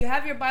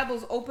have your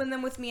Bibles, open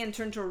them with me and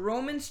turn to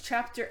Romans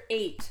chapter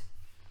 8.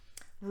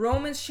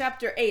 Romans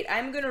chapter 8.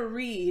 I'm going to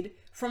read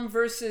from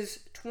verses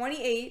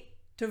 28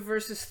 to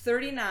verses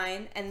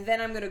 39, and then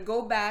I'm going to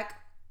go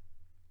back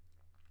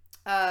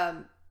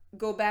and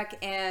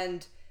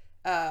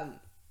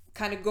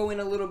kind of go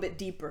in a little bit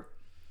deeper.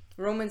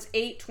 Romans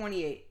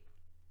 8:28.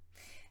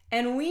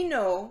 And we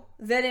know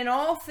that in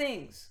all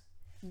things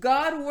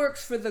God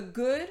works for the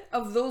good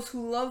of those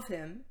who love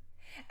him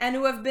and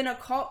who have been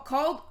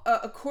called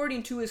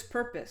according to his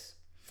purpose.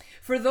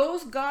 For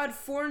those God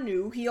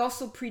foreknew, he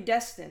also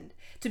predestined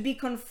to be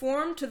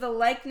conformed to the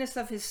likeness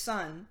of his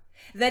Son,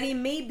 that he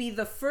may be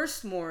the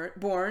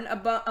firstborn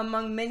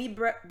among many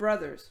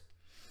brothers.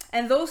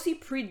 And those he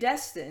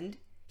predestined,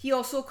 he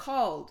also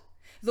called.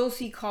 Those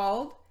he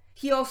called,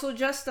 he also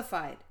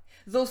justified.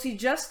 Those he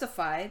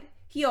justified,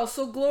 he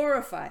also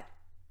glorified.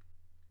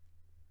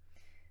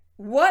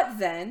 What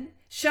then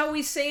shall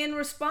we say in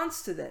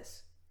response to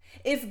this?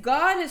 If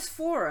God is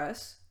for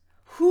us,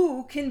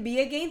 who can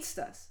be against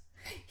us?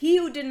 He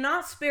who did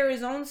not spare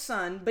his own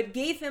Son, but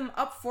gave him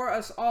up for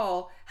us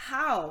all,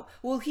 how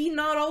will he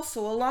not also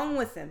along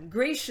with him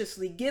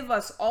graciously give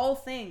us all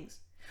things?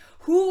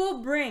 Who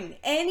will bring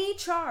any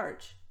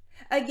charge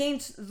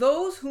against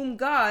those whom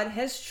God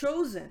has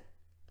chosen?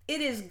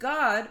 It is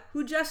God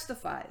who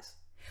justifies.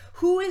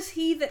 Who is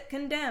he that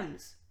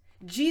condemns?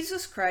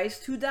 Jesus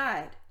Christ, who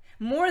died.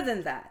 More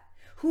than that,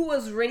 who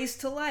was raised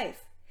to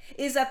life,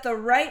 is at the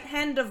right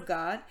hand of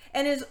God,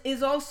 and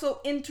is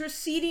also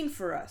interceding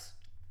for us.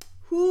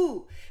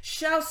 Who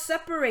shall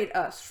separate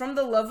us from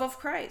the love of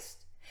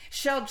Christ?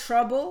 Shall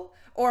trouble,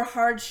 or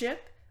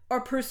hardship,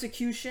 or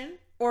persecution,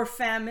 or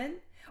famine,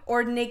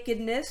 or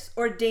nakedness,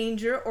 or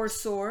danger, or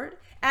sword?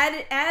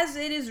 As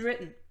it is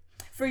written,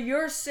 for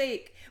your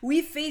sake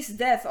we face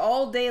death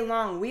all day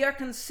long. We are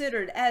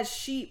considered as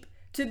sheep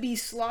to be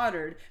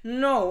slaughtered.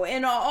 No,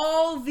 in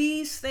all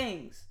these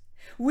things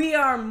we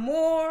are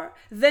more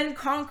than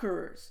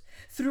conquerors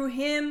through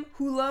him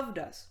who loved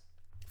us.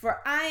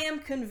 For I am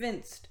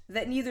convinced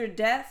that neither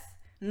death,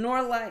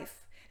 nor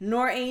life,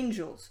 nor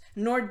angels,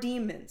 nor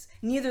demons,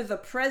 neither the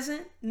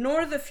present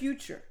nor the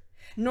future,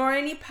 nor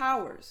any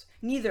powers,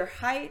 neither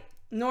height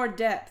nor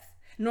depth,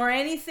 nor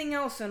anything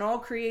else in all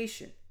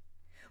creation,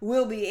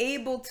 will be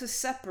able to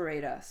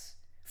separate us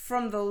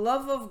from the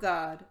love of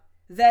God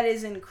that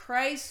is in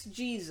Christ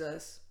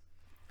Jesus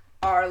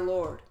our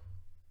Lord.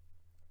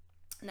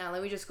 Now,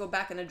 let me just go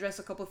back and address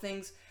a couple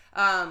things.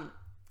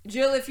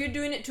 Jill, if you're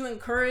doing it to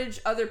encourage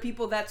other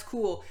people, that's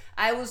cool.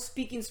 I was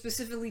speaking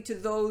specifically to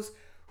those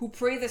who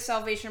pray the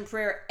salvation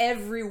prayer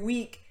every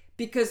week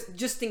because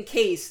just in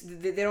case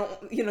they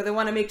don't, they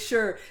want to make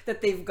sure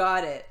that they've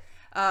got it.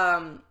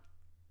 The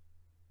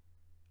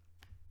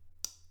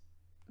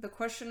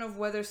question of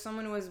whether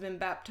someone who has been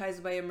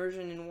baptized by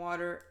immersion in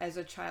water as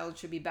a child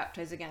should be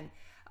baptized again.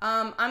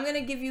 I'm going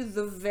to give you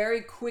the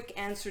very quick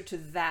answer to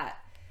that.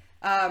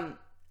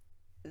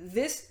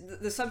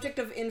 The subject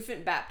of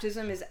infant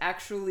baptism is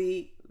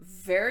actually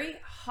very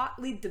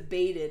hotly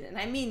debated, and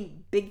I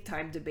mean big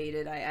time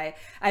debated. I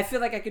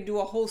feel like I could do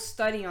a whole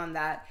study on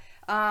that.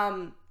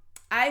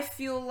 I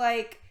feel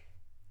like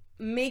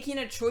making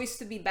a choice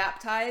to be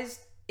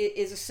baptized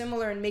is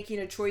similar in making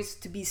a choice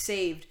to be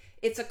saved.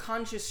 It's a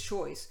conscious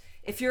choice.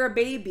 If you're a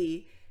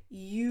baby,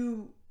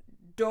 you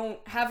don't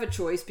have a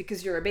choice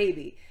because you're a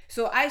baby.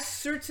 So I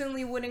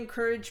certainly would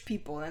encourage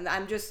people, and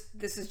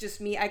this is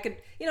just me. I could,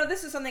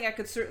 this is something I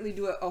could certainly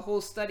do a whole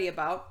study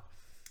about,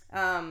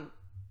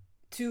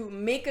 to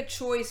make a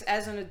choice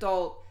as an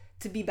adult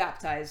to be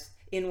baptized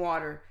in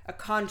water, a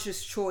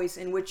conscious choice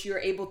in which you're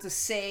able to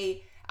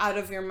say out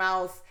of your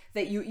mouth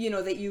that you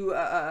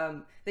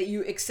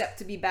accept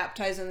to be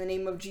baptized in the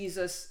name of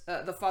Jesus,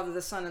 the Father,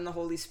 the Son, and the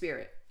Holy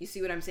Spirit. You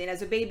see what I'm saying?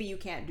 As a baby, you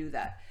can't do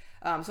that.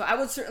 So I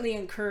would certainly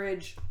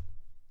encourage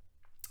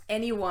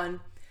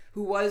anyone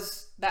who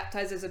was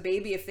baptized as a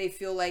baby, if they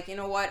feel like, you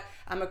know what,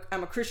 I'm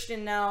a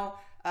Christian now,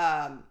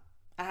 I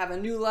have a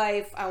new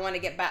life, I want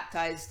to get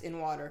baptized in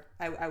water,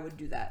 I would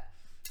do that.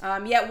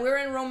 We're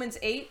in Romans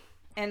 8,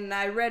 and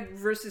I read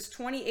verses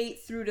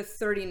 28 through to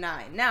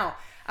 39. Now,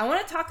 I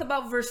want to talk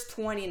about verse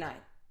 29.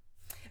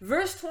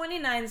 Verse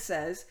 29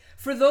 says,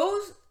 for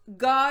those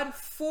God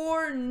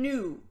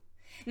foreknew.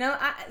 Now,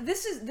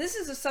 this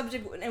is a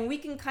subject, and we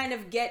can kind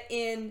of get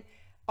in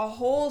a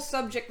whole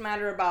subject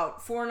matter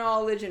about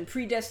foreknowledge and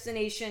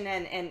predestination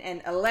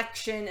and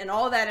election and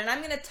all that, and I'm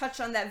going to touch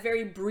on that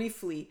very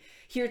briefly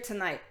here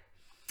tonight.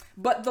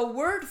 But the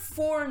word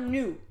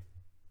foreknew,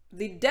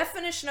 the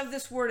definition of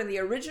this word in the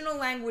original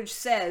language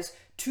says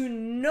to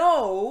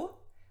know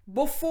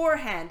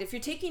beforehand. If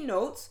you're taking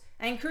notes,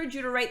 I encourage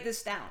you to write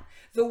this down.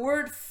 The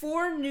word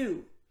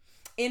foreknew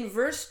in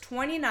verse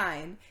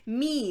 29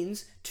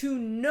 means to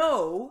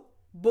know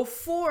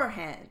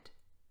beforehand.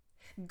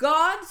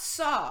 God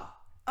saw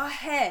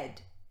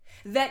ahead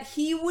that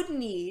he would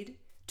need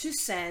to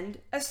send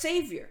a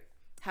savior.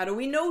 How do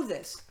we know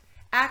this?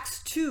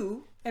 Acts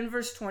 2 and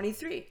verse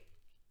 23.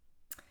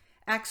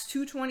 Acts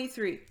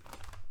 2:23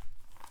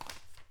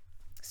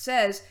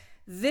 says,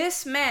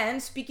 this man,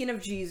 speaking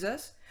of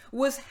Jesus,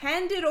 was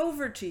handed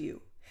over to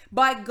you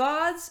by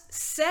God's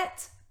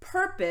set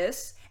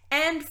purpose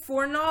and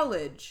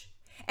foreknowledge.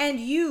 And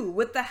you,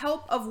 with the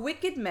help of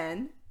wicked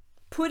men,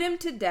 put him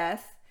to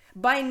death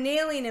by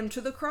nailing him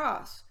to the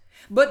cross.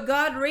 But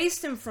God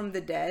raised him from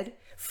the dead,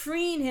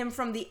 freeing him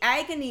from the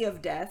agony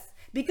of death,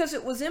 because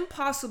it was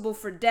impossible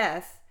for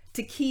death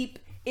to keep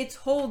its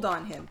hold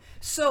on him.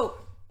 So,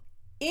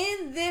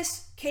 in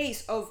this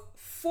case of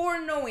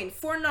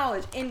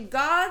foreknowledge, in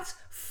God's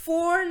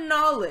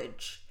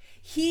foreknowledge,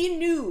 he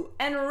knew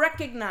and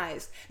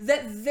recognized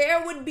that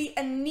there would be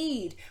a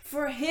need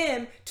for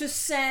him to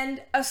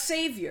send a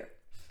savior.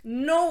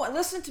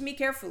 Listen to me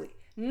carefully.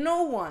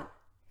 No one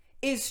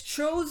is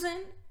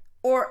chosen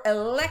or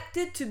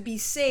elected to be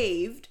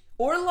saved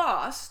or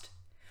lost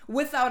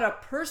without a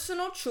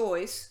personal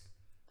choice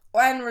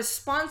and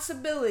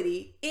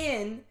responsibility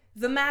in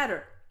the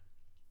matter.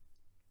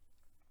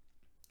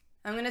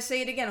 I'm going to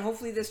say it again.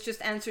 Hopefully this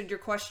just answered your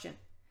question.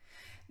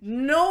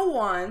 No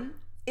one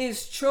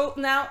is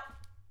chosen. Now,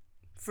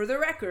 for the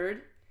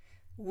record,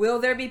 will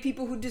there be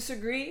people who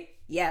disagree?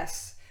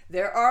 Yes.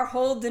 There are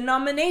whole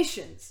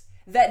denominations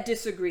that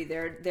disagree.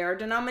 There are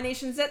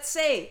denominations that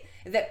say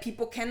that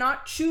people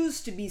cannot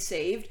choose to be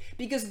saved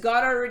because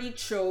God already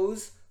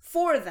chose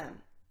for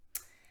them.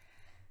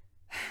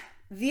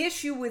 The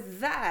issue with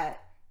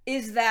that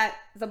is that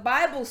the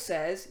Bible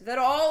says that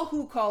all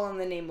who call on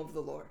the name of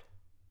the Lord,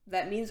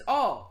 that means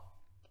all.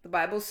 The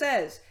Bible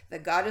says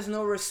that God is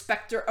no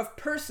respecter of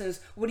persons.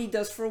 What he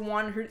does for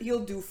one,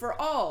 he'll do for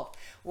all.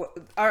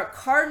 Our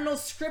cardinal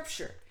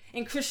scripture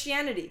in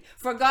Christianity,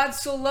 for God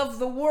so loved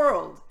the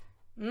world,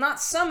 not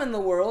some in the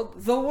world,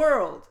 the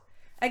world.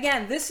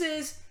 Again, this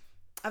is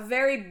a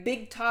very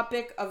big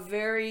topic, a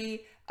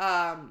very,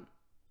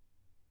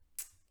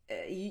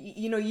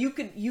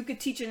 you could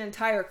teach an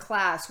entire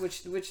class,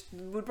 which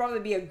would probably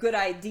be a good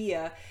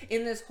idea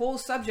in this whole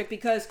subject,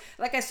 because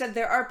like I said,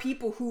 there are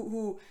people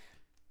who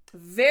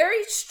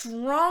very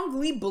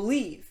strongly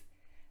believe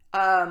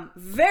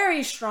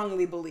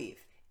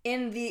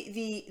in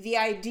the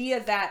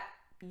idea that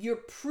you're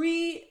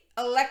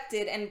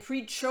pre-elected and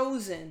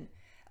pre-chosen.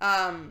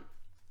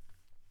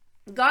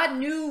 God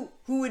knew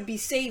who would be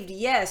saved,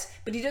 yes,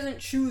 but he doesn't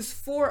choose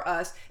for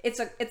us. It's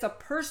a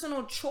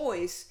personal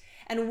choice,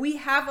 and we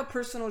have a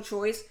personal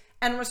choice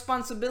and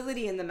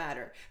responsibility in the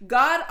matter.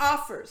 God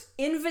offers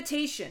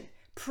invitation,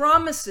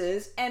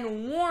 promises,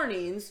 and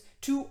warnings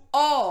to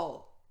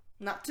all,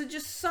 not to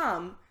just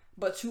some,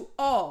 but to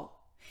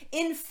all.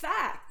 In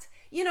fact,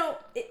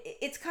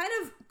 it's kind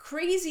of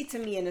crazy to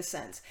me in a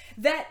sense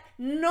that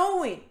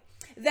knowing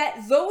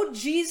that though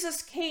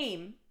Jesus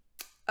came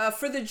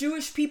for the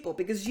Jewish people,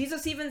 because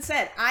Jesus even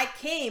said, I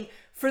came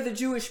for the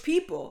Jewish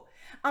people.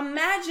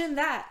 Imagine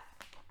that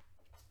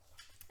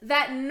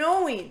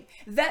knowing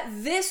that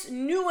this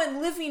new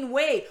and living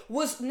way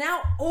was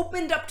now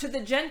opened up to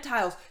the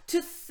Gentiles,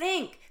 to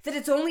think that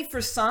it's only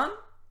for some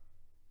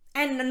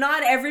and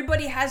not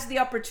everybody has the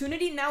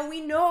opportunity. Now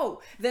we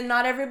know that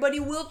not everybody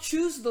will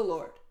choose the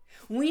Lord.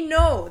 We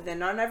know that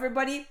not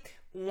everybody,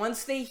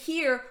 once they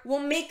hear, will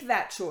make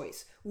that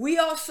choice. We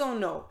also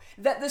know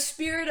that the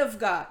Spirit of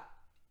God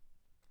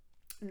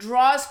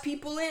draws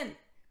people in.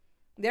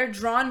 They're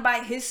drawn by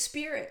his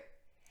Spirit.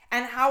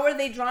 And how are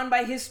they drawn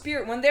by his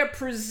Spirit? When they're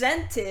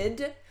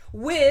presented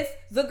with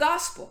the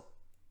gospel.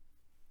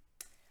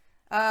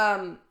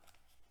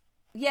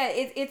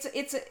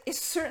 It's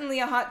certainly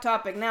a hot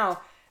topic.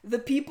 Now, the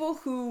people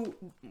who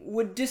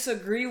would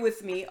disagree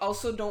with me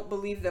also don't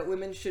believe that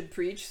women should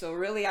preach. So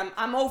really, I'm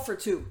 0 for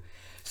 2.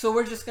 So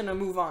we're just going to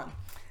move on.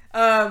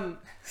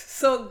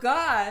 So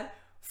God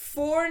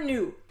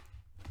foreknew.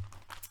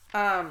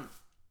 God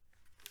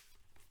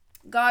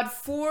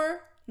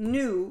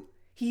foreknew.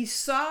 He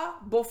saw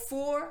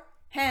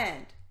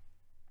beforehand.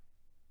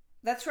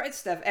 That's right,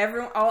 Steph.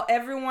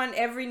 Everyone,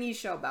 every knee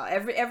shall bow.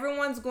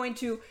 Everyone's going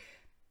to.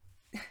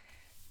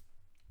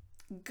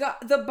 God,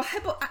 the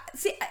Bible.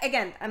 See,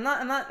 again, I don't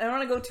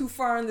want to go too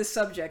far on this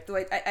subject. Though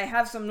I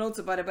have some notes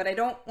about it, but I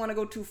don't want to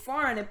go too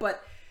far on it.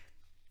 But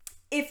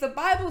if the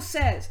Bible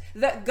says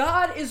that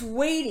God is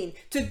waiting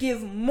to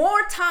give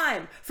more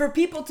time for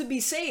people to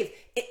be saved,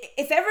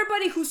 if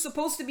everybody who's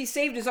supposed to be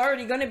saved is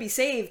already going to be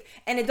saved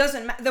and it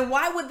doesn't matter, then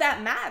why would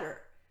that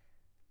matter?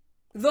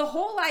 The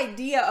whole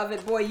idea of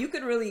it, boy, you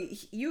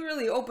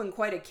really open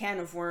quite a can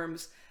of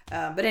worms.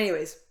 But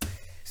anyways,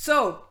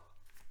 so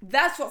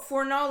that's what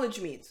foreknowledge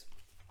means.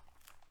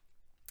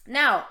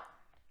 Now,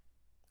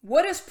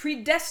 what does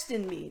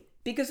predestined mean?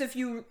 Because if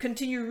you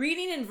continue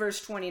reading in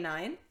verse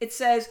 29, it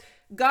says,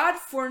 God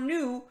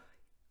foreknew,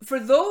 for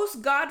those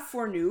God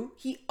foreknew,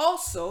 he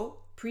also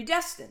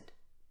predestined.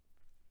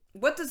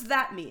 What does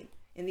that mean?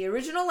 In the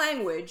original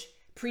language,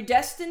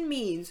 predestined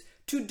means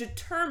to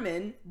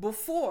determine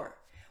before.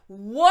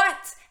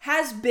 What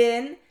has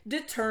been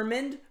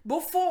determined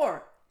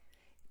before?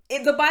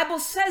 The Bible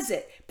says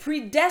it,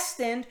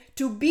 predestined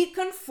to be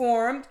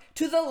conformed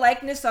to the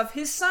likeness of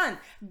his Son.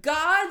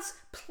 God's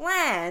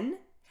plan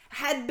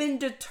had been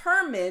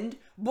determined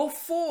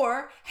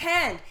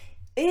beforehand.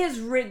 His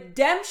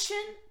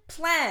redemption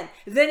plan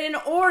that in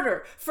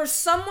order for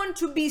someone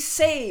to be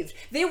saved,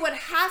 they would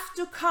have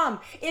to come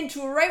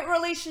into a right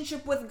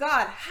relationship with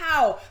God.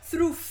 How?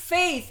 Through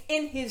faith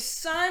in his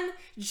Son,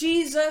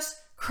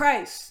 Jesus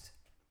Christ.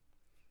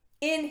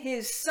 In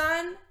his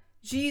Son,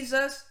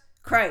 Jesus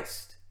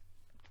Christ.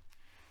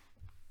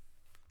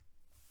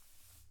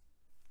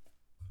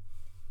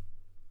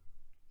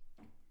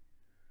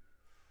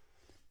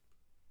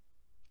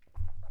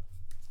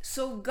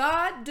 So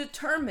God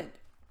determined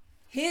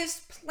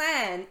his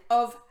plan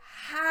of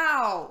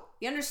how,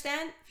 you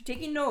understand? If you're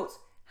taking notes,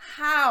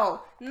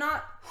 how,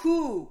 not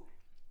who,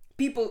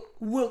 people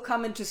will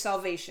come into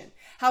salvation.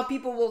 How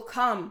people will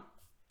come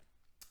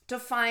to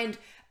find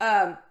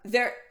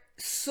their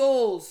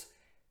souls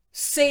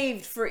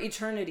saved for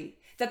eternity.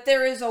 That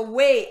there is a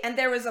way and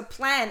there is a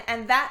plan,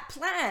 and that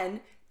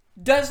plan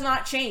does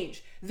not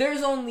change.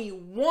 There's only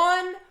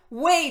one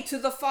way to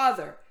the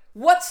Father.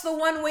 What's the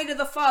one way to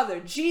the Father?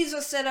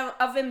 Jesus said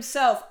of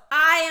himself,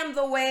 I am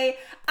the way,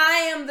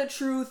 I am the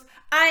truth,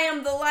 I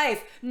am the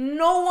life.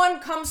 No one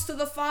comes to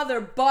the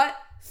Father but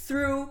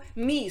through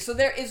me. So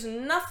there is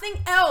nothing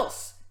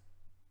else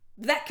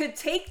that could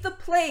take the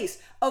place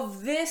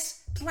of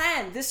this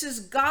plan. This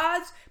is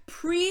God's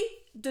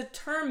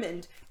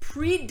predetermined,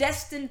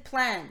 predestined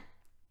plan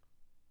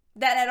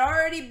that had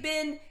already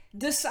been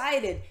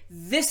decided.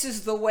 This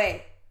is the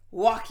way.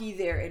 Walk ye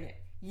there in it.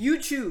 You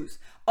choose.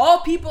 All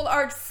people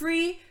are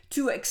free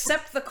to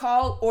accept the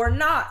call or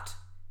not.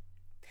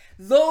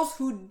 Those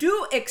who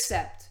do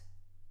accept,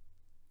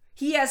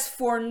 he has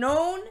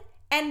foreknown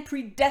and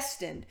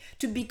predestined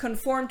to be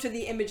conformed to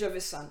the image of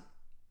his Son.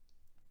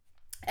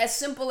 As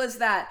simple as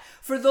that.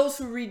 For those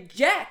who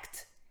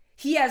reject,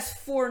 he has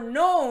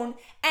foreknown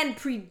and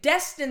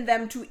predestined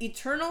them to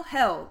eternal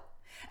hell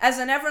as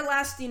an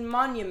everlasting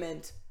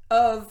monument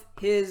of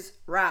his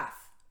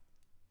wrath.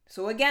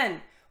 So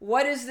again,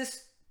 what is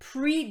this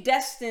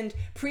predestined,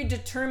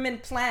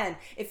 predetermined plan?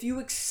 If you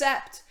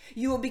accept,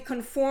 you will be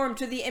conformed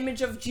to the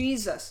image of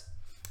Jesus,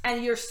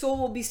 and your soul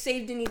will be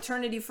saved in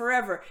eternity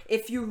forever.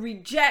 If you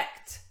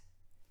reject,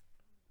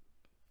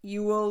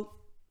 you will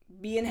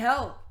be in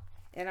hell.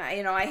 And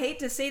I hate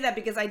to say that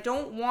because I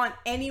don't want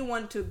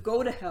anyone to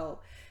go to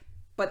hell,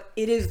 but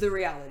it is the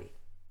reality.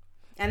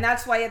 And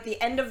that's why at the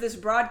end of this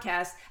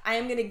broadcast, I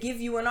am going to give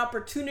you an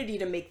opportunity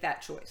to make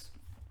that choice.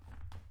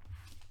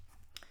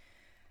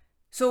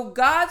 So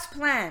God's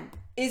plan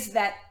is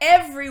that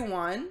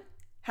everyone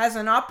has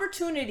an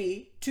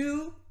opportunity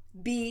to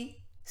be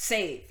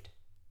saved.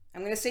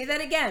 I'm going to say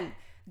that again.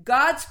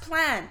 God's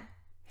plan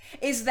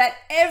is that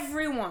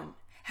everyone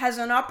has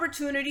an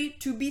opportunity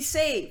to be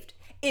saved.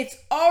 It's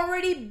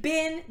already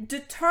been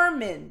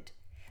determined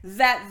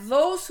that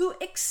those who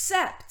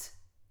accept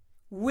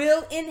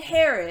will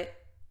inherit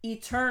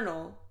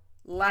eternal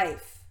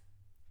life.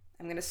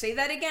 I'm going to say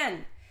that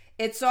again.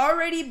 It's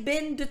already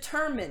been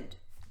determined,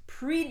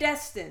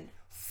 predestined,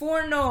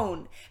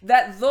 foreknown,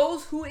 that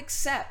those who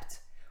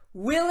accept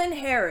will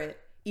inherit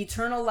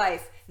eternal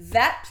life.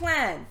 That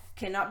plan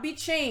cannot be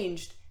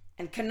changed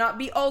and cannot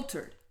be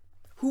altered.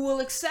 Who will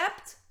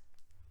accept?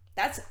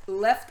 That's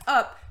left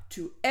up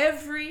to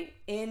every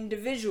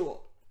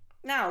individual.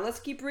 Now, let's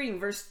keep reading.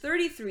 Verse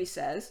 33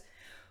 says,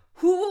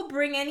 who will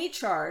bring any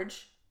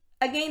charge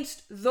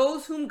against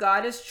those whom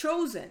God has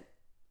chosen?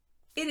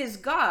 It is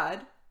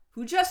God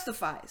who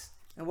justifies.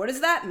 And what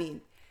does that mean?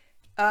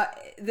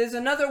 There's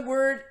another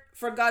word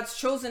for God's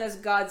chosen as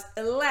God's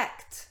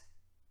elect.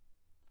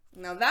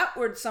 Now that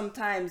word,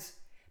 sometimes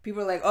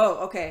people are like, oh,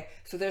 okay,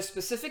 so there's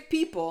specific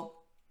people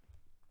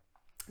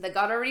that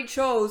God already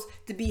chose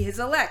to be his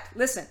elect.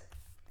 Listen,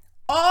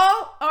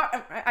 all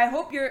are,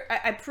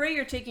 I pray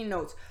you're taking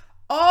notes.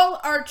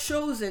 All are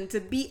chosen to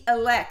be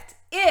elect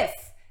if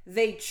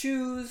they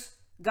choose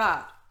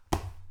God.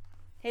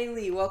 Hey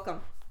Lee,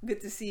 welcome. Good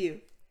to see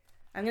you.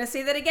 I'm going to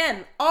say that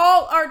again.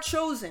 All are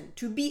chosen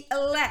to be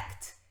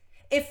elect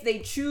if they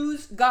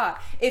choose God.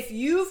 If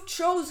you've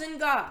chosen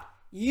God,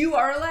 you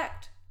are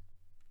elect.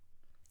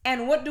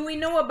 And what do we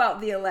know about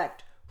the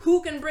elect?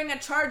 Who can bring a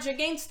charge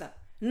against them?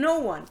 No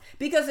one,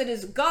 because it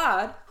is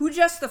God who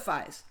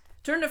justifies.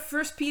 Turn to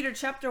 1 Peter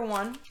chapter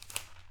 1.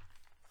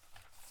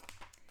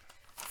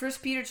 1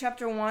 Peter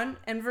chapter 1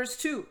 and verse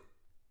 2.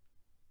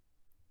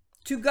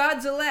 To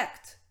God's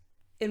elect.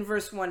 In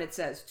verse 1 it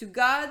says, to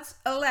God's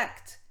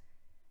elect.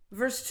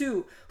 Verse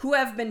 2, who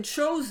have been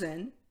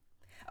chosen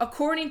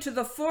according to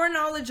the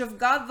foreknowledge of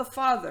God the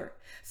Father,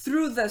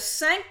 through the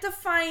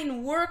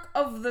sanctifying work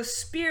of the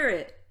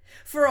Spirit,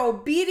 for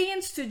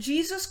obedience to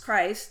Jesus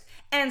Christ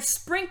and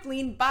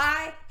sprinkling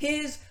by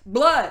his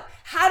blood.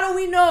 How do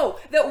we know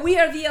that we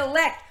are the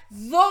elect?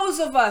 Those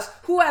of us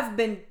who have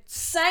been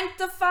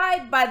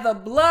sanctified by the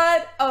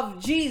blood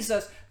of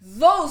Jesus,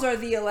 those are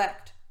the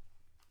elect.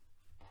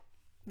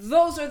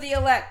 Those are the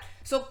elect.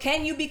 So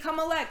can you become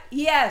elect?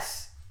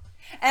 Yes.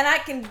 And I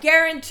can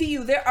guarantee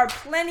you there are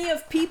plenty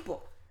of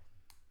people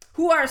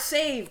who are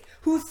saved,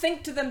 who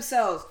think to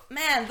themselves,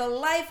 man, the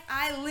life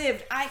I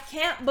lived, I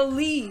can't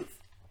believe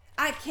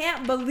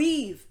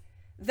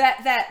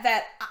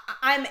that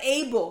I'm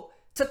able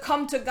to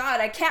come to God.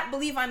 I can't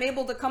believe I'm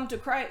able to come to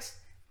Christ.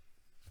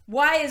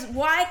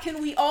 Why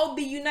can we all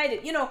be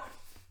united? You know,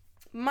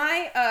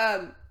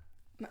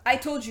 I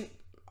told you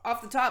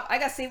off the top, I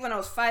got saved when I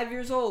was 5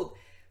 years old.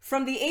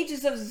 From the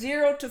ages of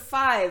 0 to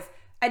 5,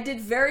 I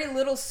did very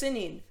little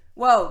sinning.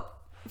 Well,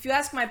 if you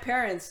ask my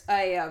parents,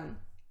 I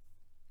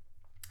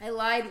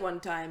lied one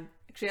time.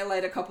 Actually, I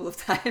lied a couple of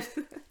times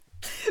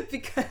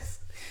because,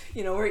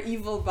 you know, we're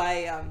evil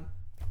by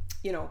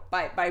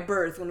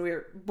birth when we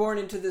were born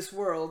into this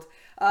world.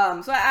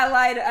 So I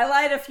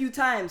lied a few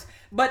times,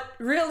 but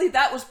really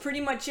that was pretty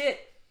much it.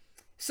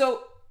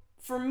 So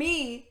for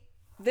me,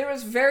 there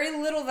was very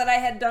little that I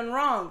had done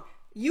wrong.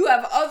 You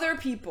have other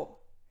people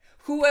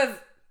who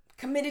have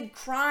committed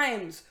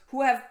crimes,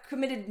 who have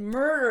committed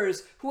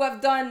murders, who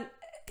have done,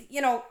 you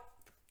know,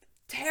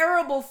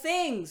 terrible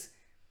things.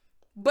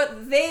 But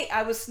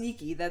I was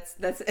sneaky. That's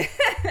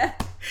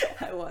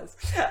I was.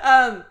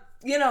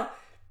 You know,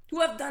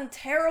 who have done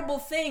terrible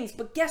things.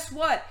 But guess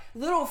what?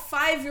 Little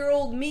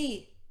 5-year-old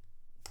me,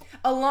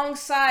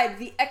 alongside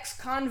the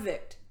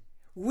ex-convict,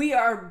 we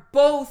are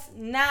both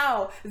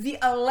now the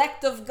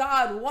elect of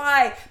God.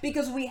 Why?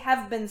 Because we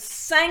have been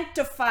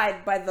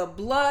sanctified by the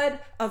blood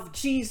of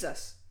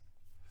Jesus.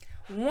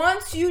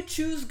 Once you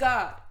choose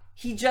God,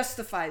 He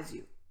justifies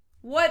you.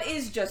 What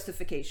is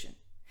justification?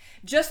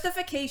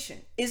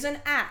 Justification is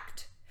an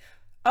act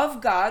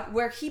of God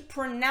where He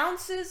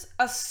pronounces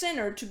a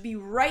sinner to be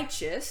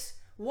righteous.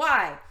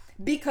 Why?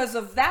 Because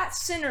of that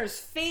sinner's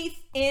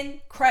faith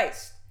in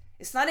Christ.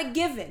 It's not a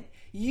given.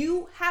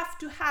 You have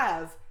to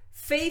have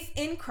faith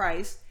in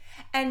Christ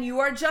and you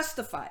are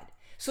justified.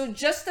 So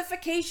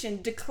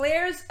justification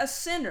declares a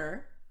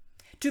sinner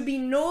to be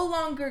no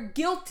longer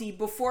guilty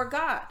before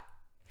God.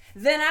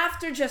 Then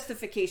after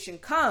justification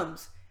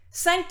comes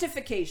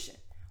sanctification.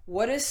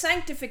 What is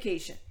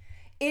sanctification?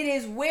 It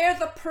is where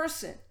the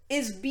person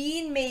is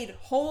being made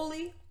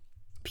holy,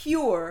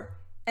 pure,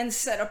 and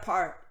set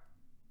apart.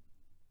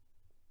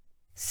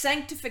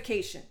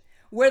 Sanctification,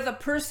 where the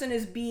person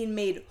is being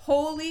made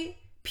holy,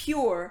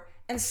 pure,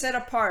 and set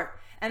apart.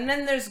 And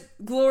then there's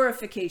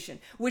glorification,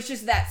 which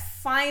is that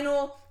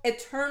final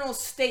eternal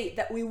state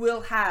that we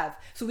will have.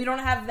 So we don't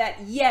have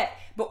that yet,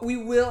 but we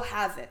will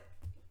have it.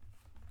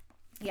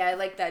 Yeah, I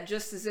like that.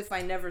 Just as if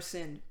I never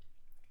sinned.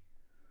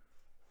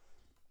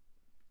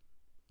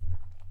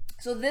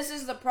 So this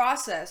is the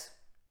process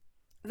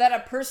that a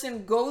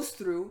person goes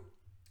through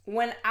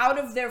when out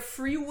of their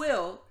free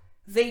will,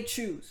 they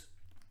choose.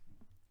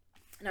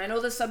 And I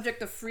know the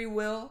subject of free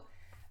will,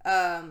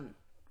 I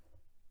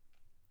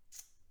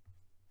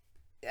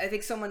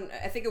think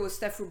it was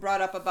Steph who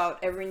brought up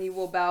about every knee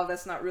will bow.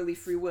 That's not really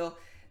free will.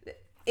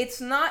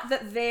 It's not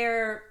that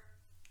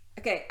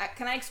okay,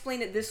 can I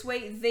explain it this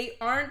way?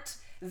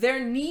 Their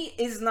knee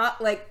is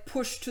not like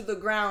pushed to the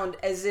ground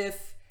as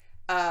if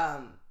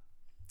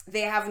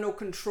they have no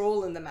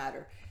control in the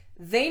matter.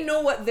 They know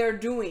what they're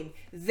doing.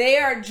 They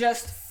are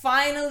just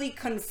finally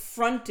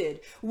confronted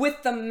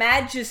with the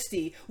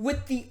majesty,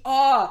 with the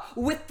awe,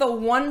 with the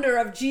wonder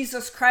of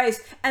Jesus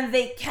Christ, and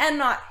they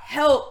cannot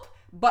help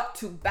but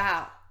to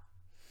bow.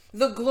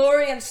 The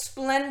glory and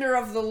splendor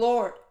of the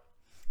Lord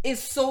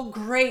is so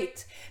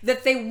great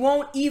that they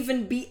won't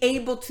even be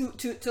able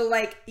to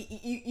like,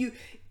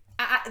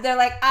 they're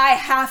like, I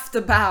have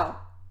to bow.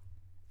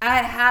 I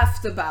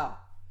have to bow.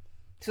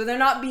 So they're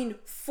not being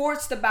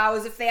forced to bow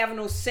as if they have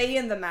no say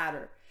in the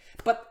matter.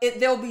 But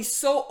they'll be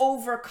so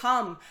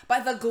overcome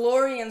by the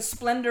glory and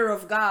splendor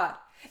of God.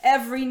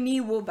 Every knee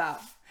will bow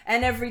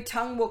and every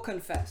tongue will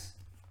confess.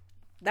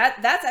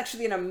 That's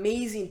actually an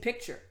amazing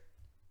picture.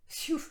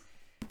 Phew.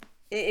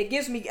 It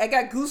gives me, I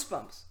got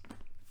goosebumps.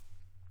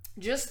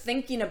 Just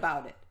thinking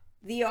about it.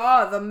 The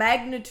awe, the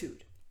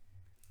magnitude.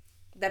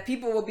 That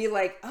people will be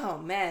like, oh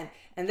man.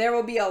 And there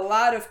will be a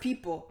lot of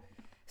people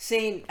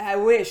saying, I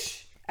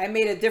wish I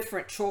made a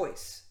different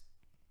choice.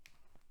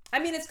 I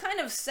mean, it's kind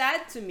of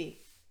sad to me.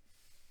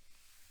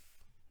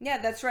 Yeah,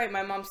 that's right.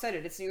 My mom said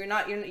it. Your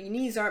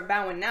knees aren't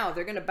bowing now.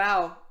 They're going to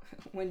bow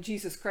when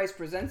Jesus Christ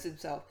presents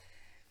himself.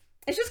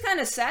 It's just kind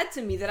of sad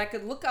to me that I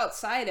could look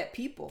outside at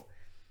people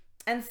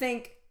and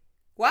think,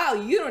 wow,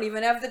 you don't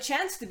even have the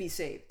chance to be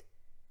saved.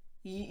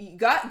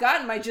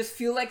 God might just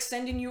feel like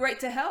sending you right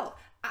to hell.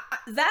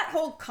 That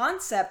whole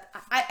concept,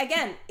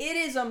 again, it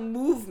is a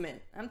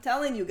movement. I'm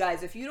telling you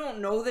guys, if you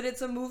don't know that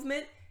it's a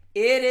movement,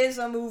 it is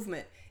a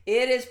movement.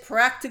 It is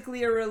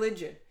practically a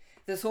religion.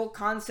 This whole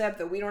concept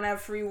that we don't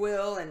have free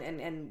will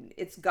and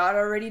it's God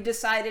already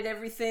decided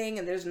everything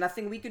and there's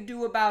nothing we could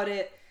do about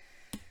it.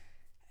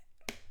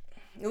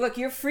 Look,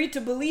 you're free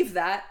to believe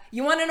that.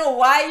 You want to know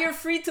why you're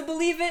free to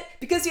believe it?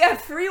 Because you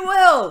have free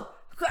will.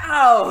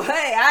 Wow,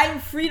 hey, I'm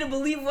free to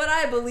believe what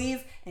I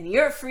believe, and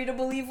you're free to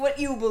believe what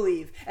you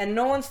believe. And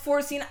no one's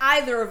forcing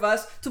either of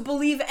us to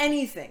believe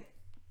anything.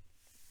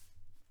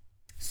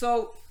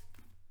 So,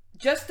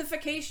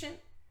 justification,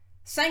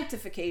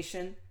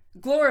 sanctification,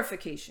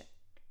 glorification.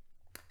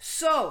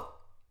 So,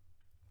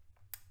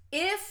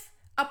 if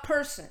a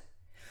person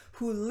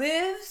who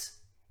lives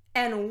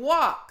and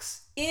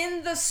walks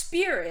in the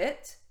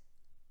Spirit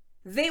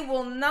they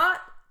will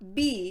not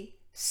be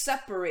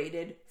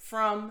separated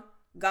from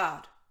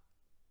God.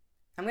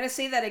 I'm going to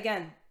say that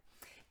again.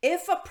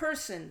 If a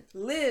person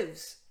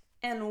lives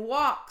and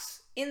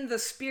walks in the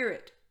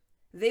Spirit,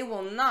 they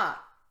will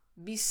not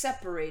be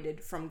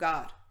separated from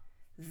God.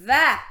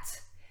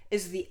 That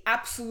is the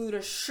absolute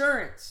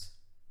assurance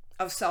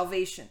of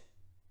salvation.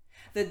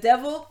 The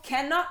devil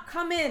cannot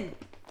come in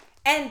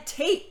and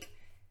take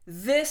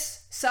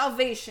this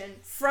salvation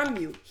from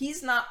you.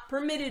 He's not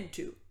permitted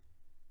to,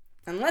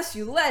 unless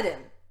you let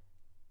him.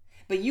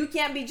 But you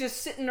can't be just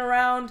sitting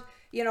around,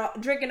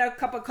 drinking a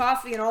cup of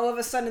coffee and all of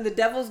a sudden the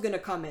devil's going to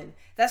come in.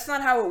 That's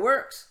not how it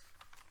works.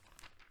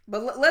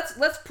 But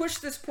let's push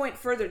this point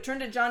further. Turn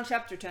to John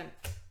chapter 10.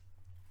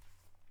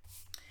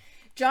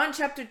 John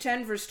chapter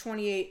 10, verse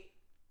 28.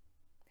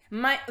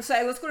 Let's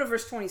go to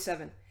verse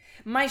 27.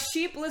 My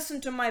sheep listen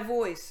to my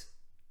voice.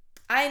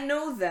 I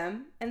know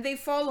them and they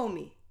follow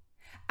me.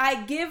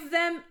 I give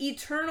them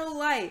eternal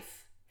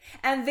life,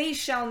 and they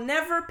shall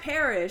never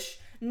perish.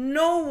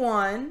 No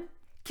one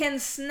can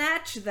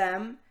snatch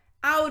them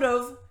out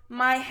of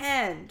my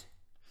hand.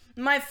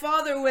 My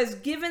Father who has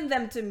given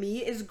them to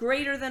me is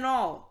greater than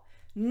all.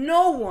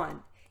 No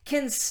one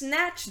can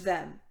snatch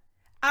them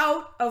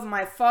out of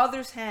my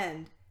Father's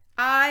hand.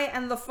 I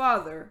and the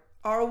Father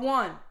are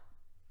one.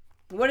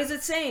 What is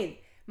it saying?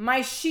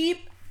 My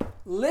sheep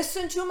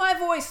listen to my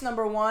voice,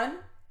 number one.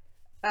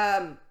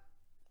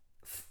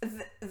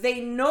 They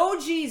know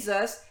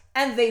Jesus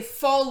and they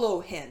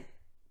follow him.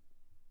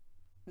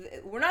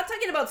 We're not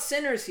talking about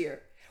sinners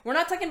here. We're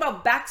not talking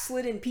about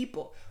backslidden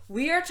people.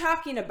 We are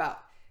talking about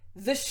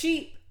the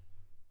sheep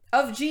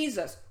of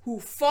Jesus who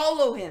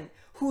follow him,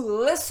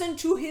 who listen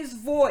to his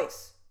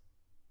voice.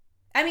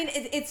 I mean,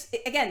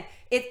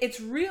 it's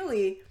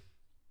really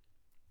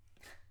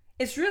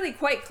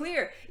quite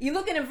clear. You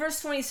look at in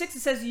verse 26, it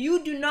says,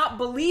 you do not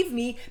believe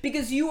me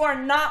because you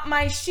are not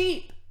my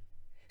sheep.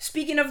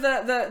 Speaking of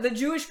the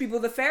Jewish people,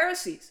 the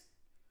Pharisees.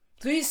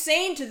 So he's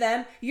saying to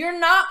them, you're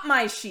not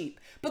my sheep,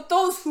 but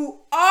those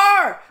who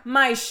are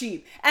my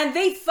sheep. And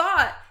they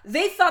thought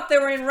they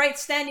were in right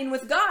standing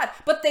with God,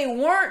 but they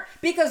weren't,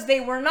 because they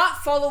were not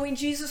following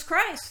Jesus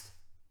Christ.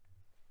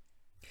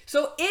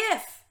 So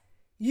if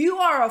you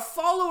are a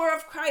follower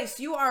of Christ,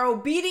 you are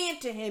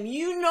obedient to him,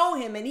 you know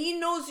him, and he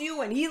knows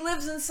you, and he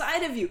lives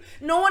inside of you,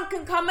 no one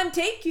can come and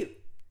take you.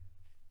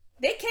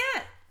 They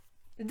can't.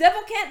 The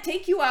devil can't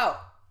take you out.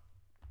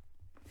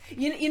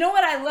 You know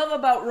what I love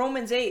about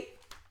Romans 8?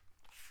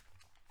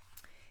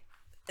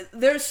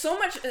 There's so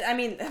much,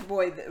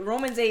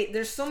 Romans 8,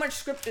 there's so much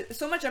scripture,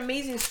 so much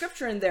amazing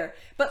scripture in there.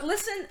 But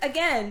listen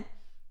again,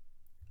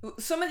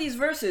 some of these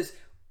verses.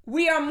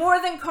 We are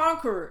more than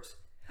conquerors.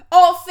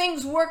 All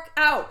things work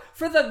out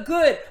for the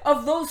good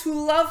of those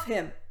who love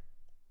him.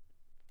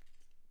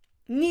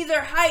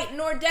 Neither height,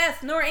 nor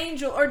death, nor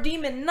angel, or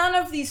demon, none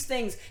of these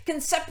things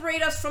can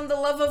separate us from the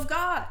love of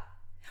God.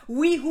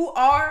 We who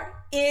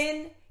are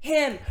in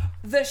him,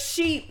 the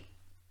sheep,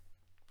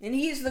 and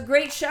he's the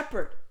great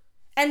shepherd,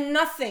 and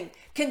nothing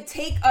can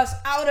take us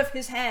out of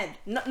his hand.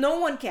 No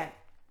one can.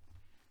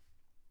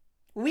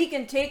 We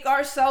can take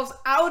ourselves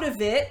out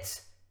of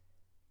it,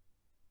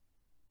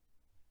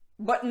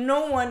 but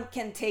no one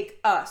can take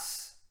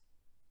us.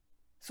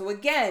 So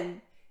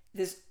again,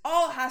 this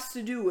all has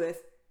to do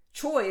with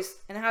choice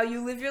and how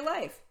you live your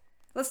life.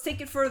 Let's take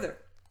it further.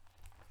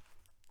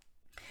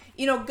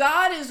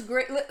 God is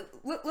great.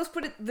 Let's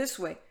put it this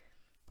way.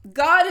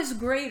 God is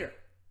greater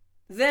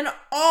than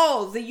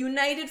all the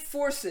united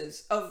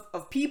forces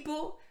of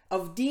people,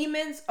 of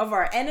demons, of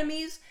our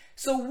enemies.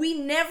 So we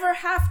never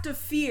have to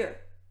fear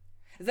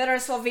that our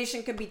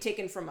salvation can be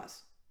taken from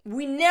us.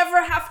 We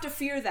never have to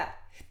fear that,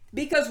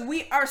 because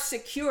we are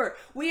secure.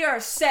 We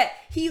are set.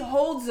 He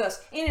holds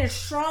us in his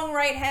strong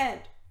right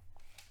hand.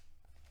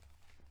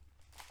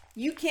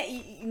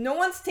 No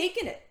one's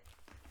taking it.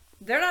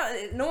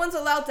 No one's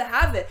allowed to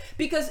have it,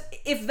 because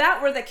if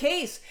that were the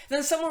case,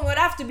 then someone would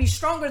have to be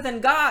stronger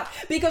than God.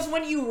 Because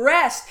when you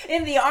rest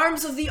in the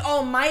arms of the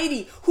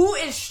Almighty, who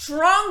is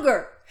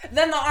stronger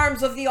than the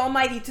arms of the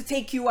Almighty to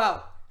take you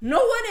out? No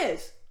one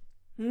is.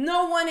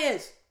 No one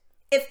is.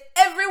 If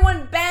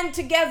everyone band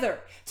together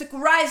to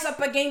rise up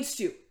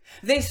against you,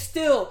 they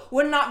still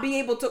would not be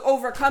able to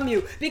overcome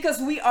you,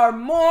 because we are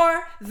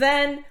more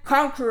than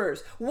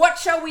conquerors. What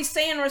shall we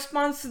say in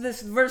response to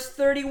this? Verse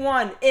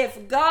 31,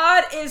 if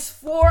God is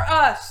for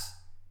us,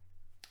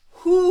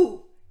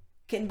 who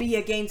can be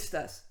against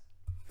us?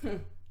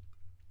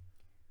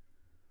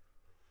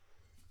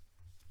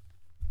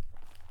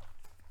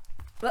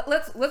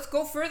 Let's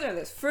go further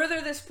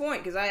this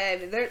point, because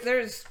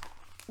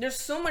there's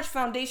so much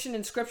foundation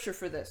in scripture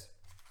for this.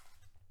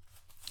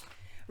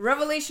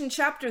 Revelation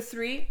chapter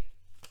 3.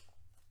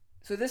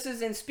 So this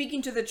is in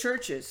speaking to the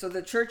churches. So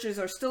the churches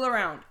are still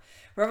around.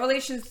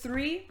 Revelation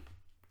 3,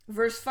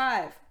 verse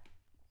 5.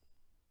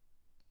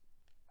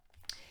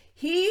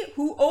 He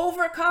who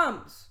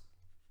overcomes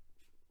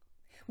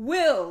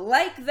will,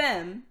 like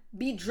them,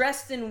 be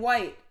dressed in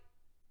white.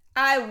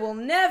 I will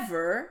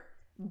never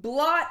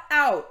blot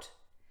out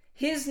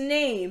his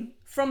name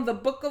from the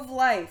book of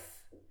life,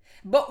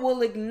 but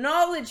will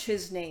acknowledge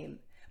his name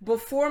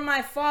before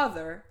my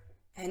Father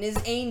and his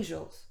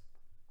angels.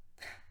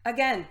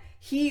 Again,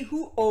 he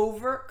who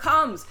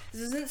overcomes.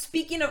 This isn't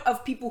speaking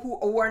of people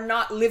who are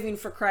not living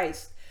for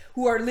Christ,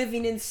 who are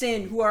living in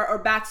sin, who are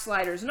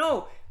backsliders.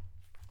 No,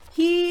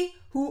 he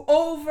who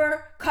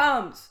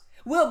overcomes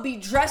will be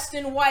dressed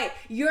in white.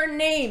 Your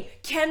name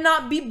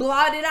cannot be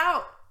blotted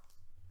out.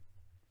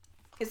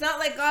 It's not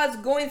like God's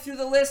going through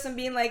the list and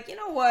being like, you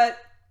know what?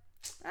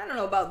 I don't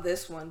know about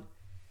this one.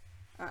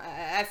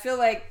 I feel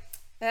like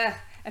I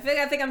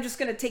think I'm just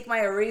going to take my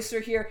eraser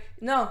here.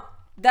 No,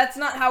 that's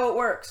not how it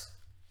works.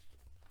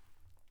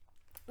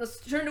 Let's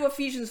turn to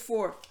Ephesians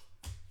 4.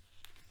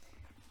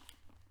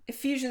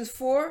 Ephesians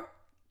 4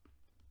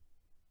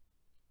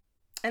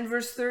 and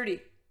verse 30.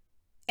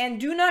 And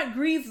do not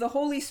grieve the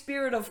Holy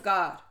Spirit of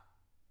God,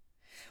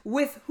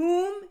 with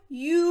whom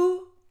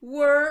you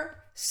were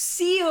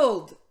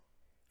sealed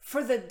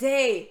for the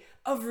day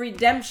of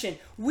redemption.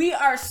 We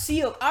are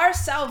sealed. Our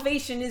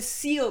salvation is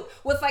sealed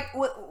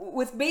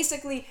with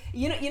basically,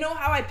 you know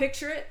how I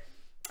picture it?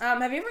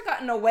 Have you ever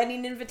gotten a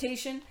wedding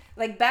invitation?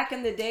 Like back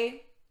in the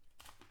day,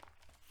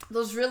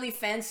 those really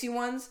fancy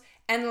ones,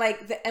 and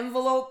like the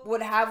envelope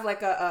would have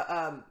like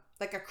a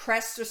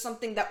crest or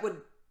something that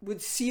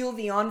would seal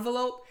the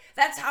envelope.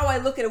 That's how I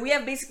look at it. We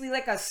have basically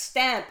like a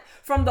stamp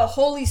from the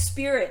Holy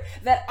Spirit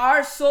that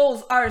our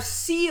souls are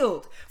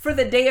sealed for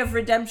the day of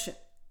redemption.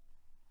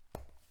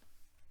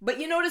 But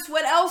you notice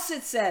what else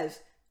it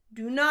says.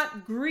 Do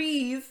not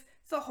grieve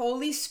the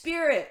Holy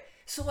Spirit.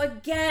 So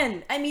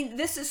again, I mean,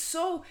 this is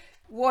so,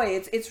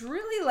 boy, it's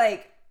really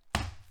like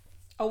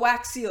a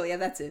wax seal. Yeah,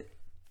 that's it.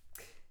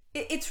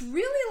 It's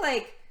really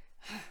like,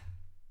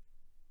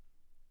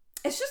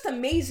 it's just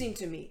amazing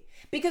to me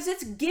because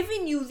it's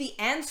giving you the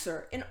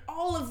answer in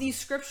all of these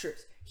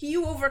scriptures. He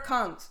who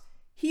overcomes,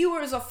 he who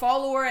is a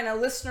follower and a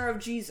listener of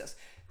Jesus,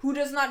 who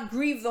does not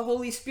grieve the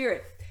Holy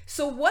Spirit.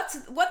 So what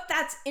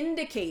that's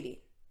indicating,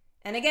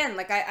 and again,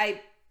 like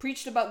I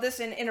preached about this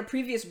in a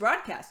previous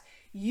broadcast,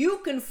 you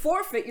can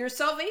forfeit your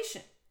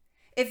salvation.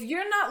 If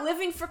you're not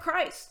living for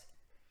Christ,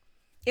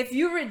 if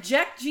you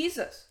reject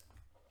Jesus,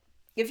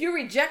 if you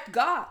reject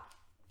God,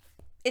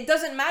 it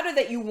doesn't matter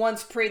that you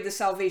once prayed the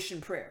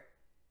salvation prayer.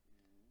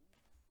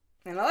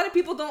 And a lot of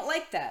people don't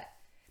like that.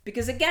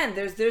 Because again,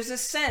 there's a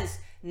sense,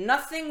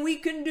 nothing we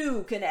can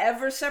do can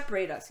ever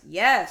separate us.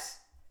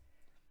 Yes,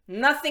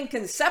 nothing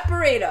can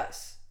separate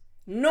us.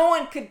 No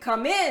one could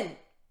come in.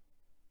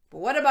 But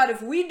what about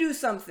if we do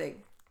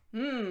something?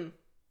 Turn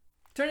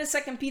to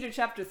 2 Peter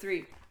chapter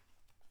 3.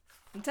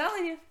 I'm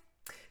telling you.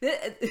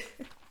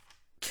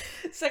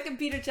 2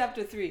 Peter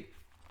chapter 3.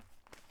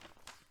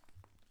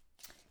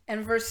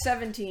 And verse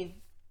 17.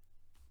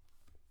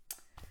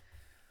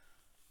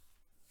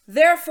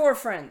 Therefore,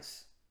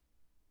 friends,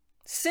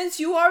 since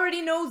you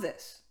already know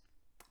this,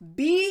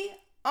 be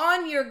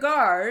on your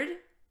guard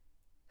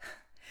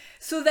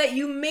so that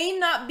you may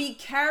not be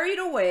carried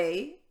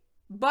away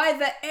by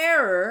the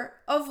error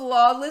of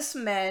lawless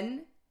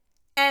men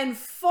and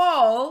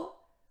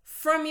fall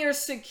from your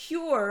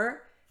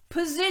secure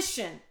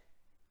position.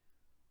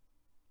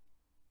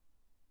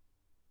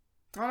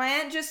 Oh, my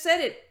aunt just said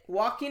it.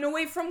 Walking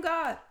away from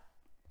God.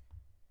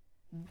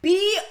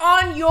 Be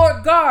on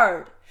your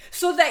guard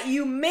so that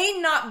you may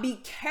not be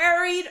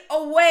carried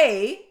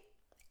away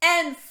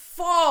and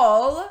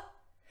fall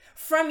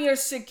from your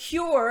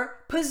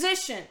secure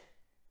position.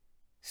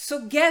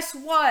 So guess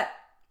what?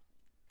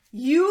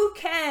 You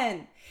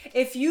can,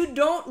 if you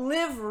don't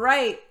live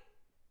right,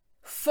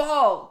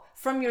 fall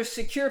from your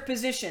secure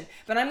position.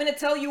 But I'm going to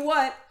tell you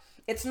what,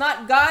 it's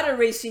not God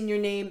erasing your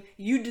name.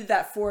 You did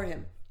that for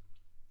him.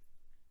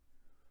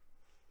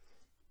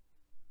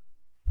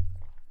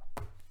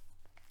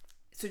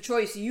 It's a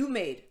choice you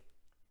made.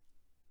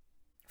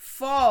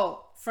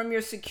 Fall from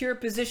your secure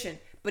position.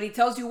 But he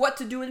tells you what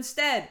to do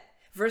instead.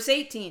 Verse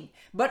 18.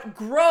 But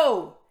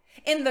grow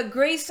in the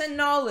grace and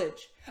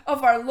knowledge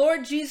of our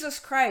Lord Jesus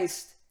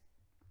Christ,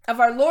 of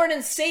our Lord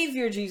and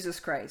Savior Jesus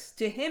Christ.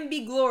 To him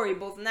be glory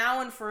both now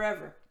and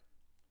forever.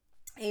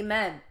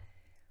 Amen.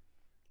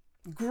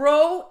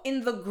 Grow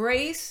in the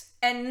grace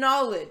and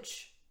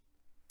knowledge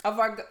of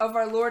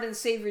our Lord and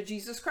Savior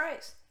Jesus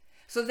Christ.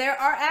 So there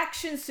are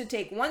actions to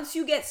take. Once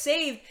you get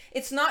saved,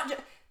 it's not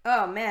just,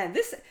 oh man,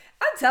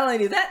 I'm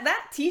telling you,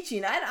 that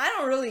teaching, I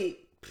don't really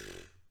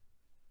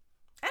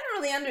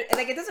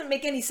like, it doesn't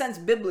make any sense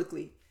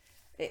biblically.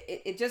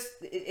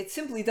 It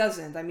simply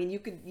doesn't. I mean, you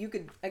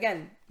could,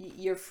 again,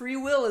 your free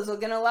will is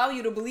going to allow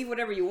you to believe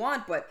whatever you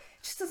want, but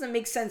it just doesn't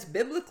make sense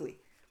biblically.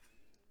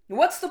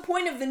 What's the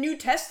point of the New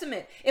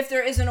Testament if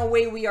there isn't a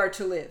way we are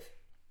to live?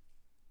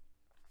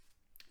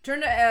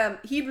 Turn to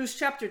Hebrews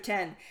chapter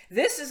 10.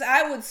 This is,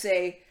 I would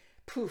say,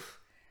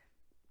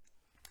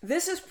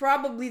 this is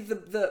probably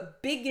the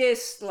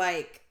biggest,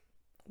 like,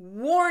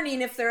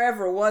 warning if there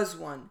ever was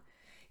one.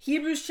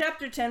 Hebrews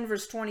chapter 10,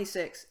 verse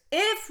 26.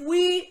 If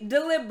we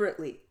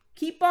deliberately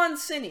keep on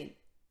sinning,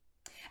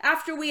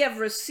 after we have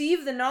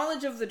received the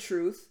knowledge of the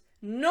truth,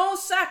 no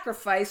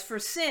sacrifice for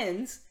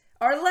sins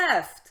are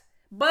left,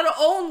 but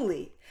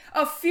only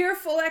a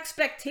fearful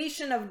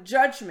expectation of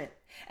judgment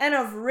and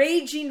of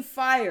raging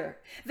fire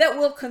that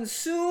will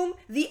consume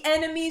the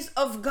enemies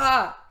of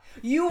God.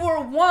 You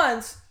were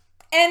once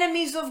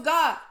enemies of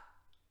God.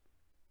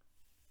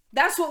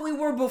 That's what we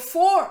were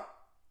before.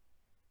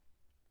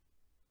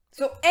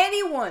 So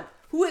anyone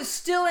who is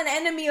still an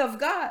enemy of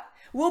God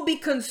will be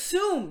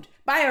consumed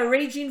by a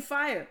raging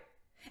fire.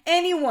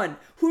 Anyone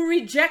who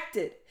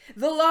rejected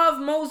the law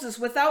of Moses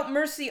without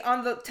mercy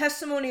on the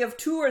testimony of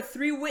 2 or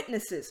 3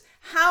 witnesses,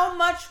 how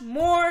much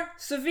more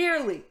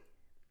severely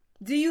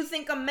do you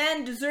think a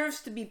man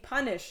deserves to be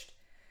punished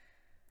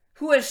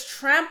who has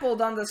trampled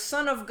on the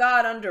Son of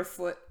God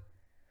underfoot?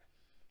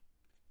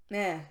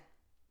 Man,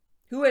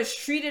 who has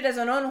treated as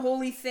an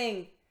unholy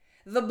thing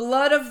the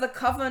blood of the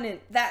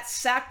covenant that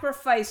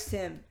sacrificed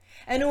him,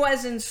 and who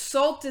has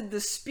insulted the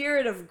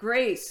Spirit of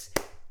grace.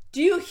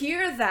 Do you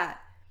hear that?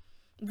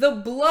 The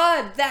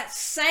blood that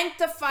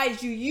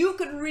sanctifies you, you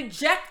could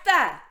reject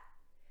that.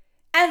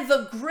 And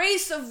the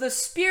grace of the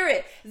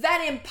Spirit,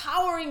 that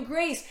empowering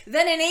grace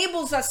that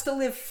enables us to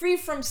live free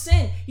from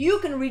sin, you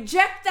can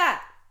reject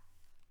that.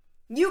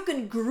 You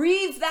can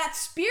grieve that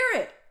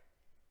Spirit.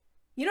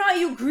 You know how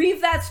you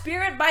grieve that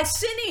Spirit? By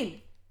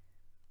sinning.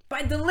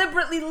 By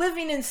deliberately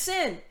living in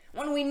sin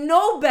when we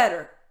know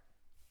better.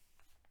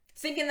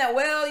 Thinking that,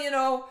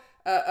 well,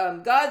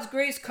 God's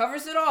grace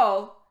covers it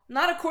all.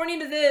 Not according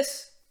to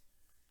this.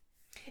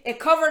 It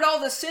covered all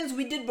the sins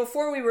we did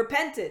before we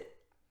repented.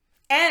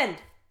 And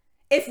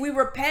if we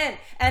repent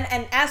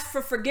and ask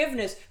for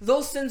forgiveness,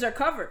 those sins are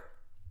covered.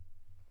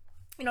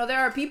 There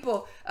are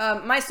people,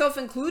 myself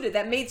included,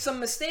 that made some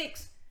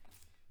mistakes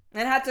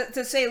and had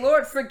to say,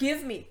 Lord,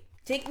 forgive me.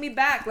 Take me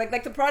back,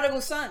 like the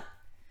prodigal son.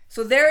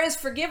 So there is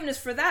forgiveness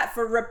for that,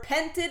 for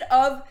repented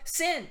of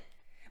sin.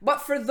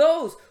 But for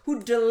those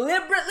who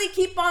deliberately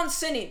keep on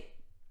sinning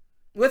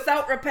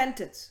without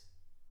repentance.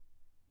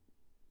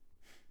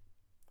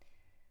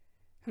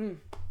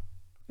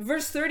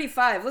 Verse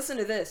 35, listen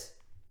to this.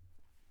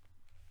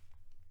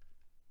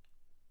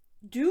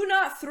 Do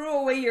not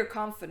throw away your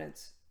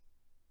confidence.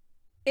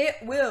 It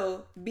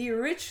will be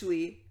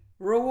richly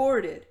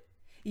rewarded.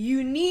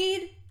 You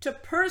need to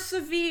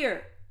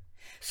persevere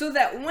so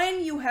that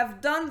when you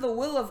have done the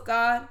will of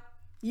God,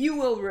 you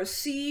will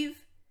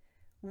receive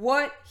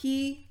what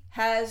He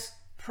has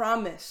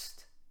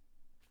promised.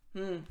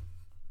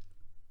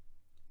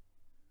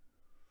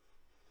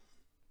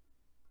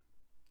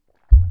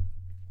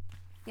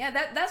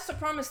 Yeah, that's the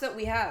promise that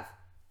we have,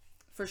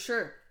 for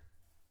sure.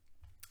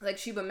 Like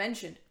Sheba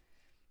mentioned,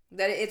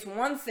 that it's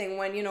one thing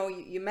when,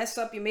 you mess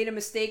up, you made a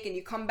mistake, and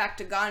you come back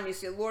to God and you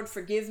say, Lord,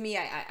 forgive me,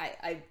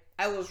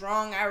 I was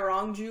wrong, I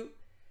wronged you.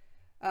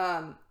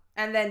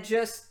 And then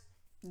just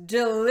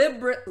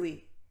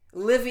deliberately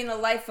living a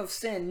life of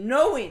sin,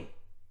 knowing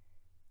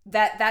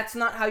that that's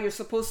not how you're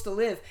supposed to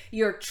live.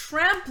 You're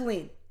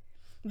trampling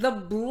the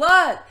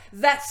blood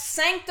that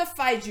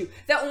sanctified you,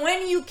 that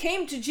when you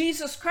came to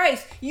Jesus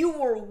Christ, you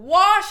were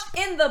washed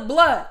in the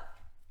blood.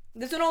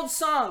 There's an old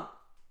song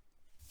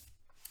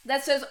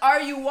that says,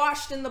 are you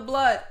washed in the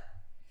blood,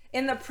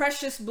 in the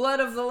precious blood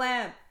of the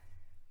Lamb?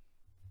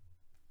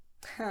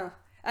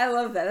 I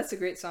love that. That's a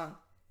great song.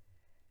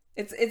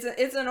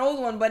 It's an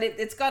old one, but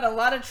it's got a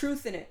lot of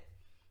truth in it.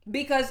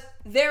 Because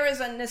there is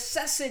a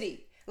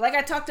necessity, like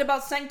I talked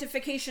about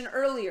sanctification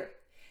earlier,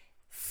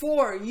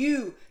 for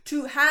you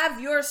to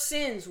have your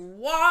sins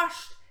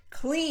washed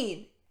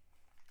clean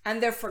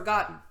and they're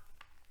forgotten.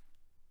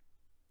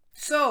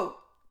 So,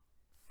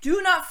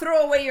 do not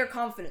throw away your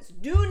confidence.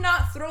 Do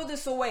not throw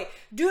this away.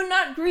 Do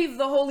not grieve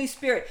the Holy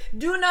Spirit.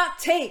 Do not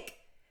take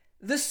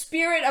the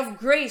Spirit of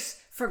grace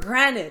for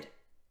granted.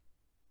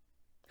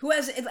 Who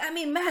has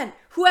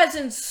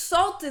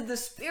insulted the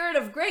Spirit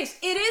of grace?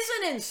 It is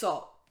an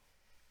insult.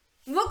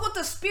 Look what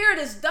the Spirit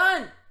has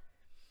done.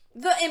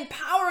 The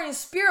empowering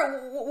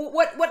Spirit,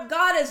 what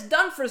God has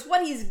done for us,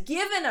 what He's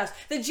given us.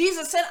 That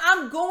Jesus said,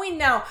 I'm going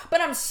now,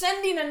 but I'm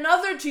sending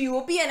another to you.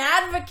 Will be an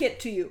advocate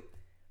to you.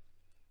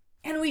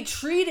 And we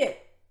treat it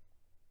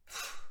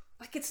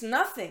like it's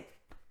nothing.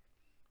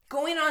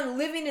 Going on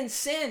living in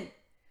sin.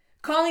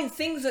 Calling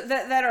things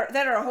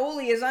that are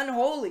holy as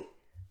unholy.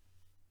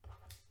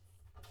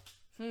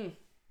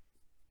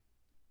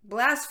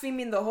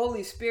 Blaspheming the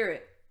Holy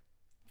Spirit,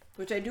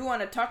 which I do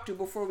want to talk to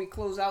before we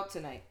close out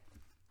tonight.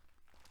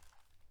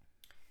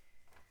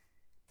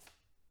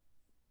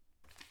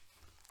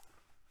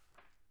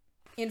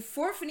 In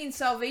forfeiting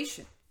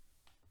salvation,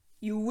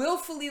 you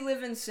willfully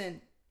live in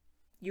sin.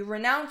 You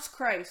renounce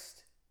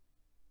Christ.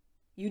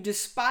 You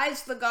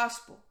despise the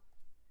gospel.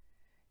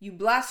 You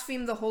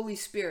blaspheme the Holy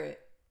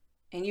Spirit,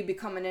 and you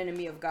become an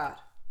enemy of God.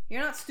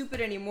 You're not stupid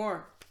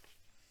anymore.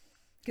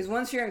 Because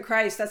once you're in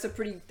Christ, that's a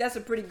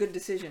pretty good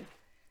decision.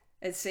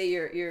 I'd say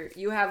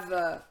you have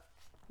the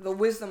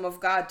wisdom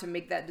of God to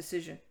make that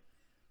decision.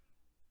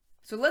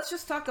 So let's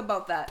just talk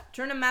about that.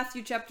 Turn to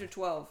Matthew chapter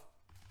 12.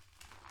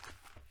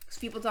 Because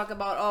people talk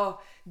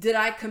about, did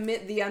I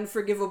commit the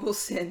unforgivable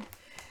sin?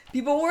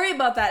 People worry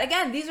about that.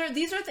 Again,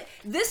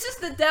 this is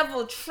the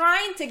devil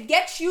trying to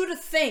get you to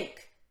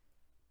think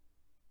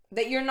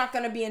that you're not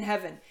going to be in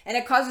heaven. And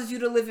it causes you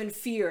to live in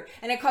fear.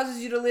 And it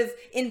causes you to live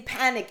in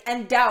panic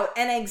and doubt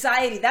and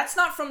anxiety. That's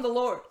not from the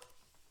Lord.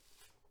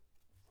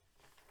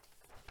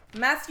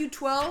 Matthew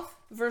 12,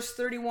 verse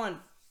 31.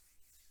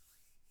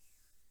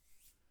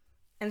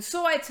 And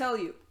so I tell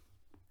you,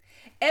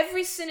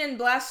 every sin and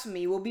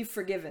blasphemy will be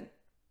forgiven,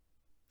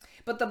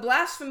 but the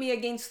blasphemy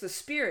against the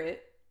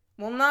Spirit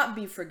will not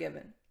be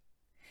forgiven.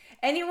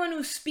 Anyone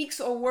who speaks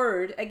a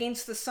word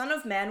against the Son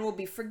of Man will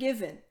be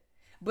forgiven,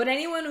 but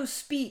anyone who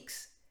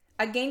speaks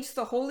against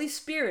the Holy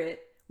Spirit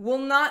will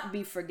not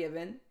be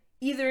forgiven,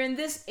 either in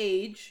this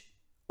age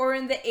or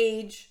in the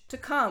age to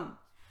come.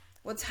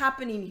 What's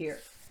happening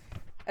here?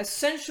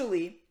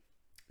 Essentially,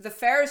 the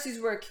Pharisees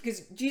were,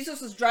 because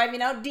Jesus was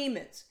driving out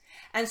demons.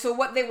 And so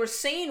what they were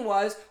saying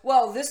was,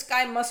 well, this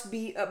guy must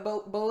be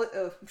boy,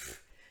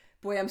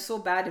 I'm so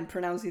bad in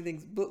pronouncing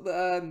things.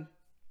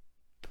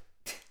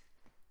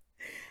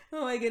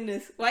 Oh my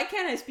goodness. Why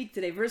can't I speak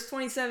today? Verse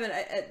 27,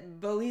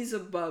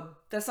 Beelzebub.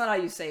 That's not how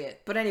you say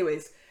it. But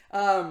anyways,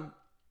 saying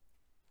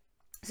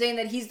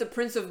that he's the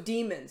prince of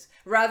demons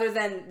rather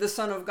than the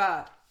Son of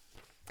God.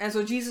 And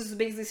so Jesus is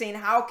basically saying,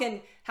 how can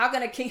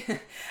a king,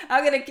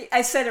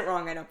 I said it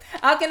wrong, I know.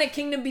 How can a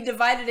kingdom be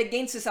divided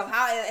against itself?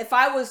 How, if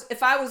I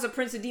was a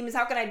prince of demons,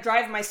 how can I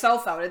drive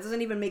myself out? It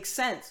doesn't even make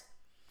sense.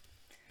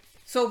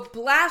 So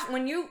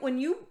when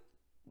you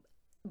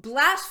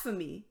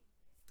blasphemy,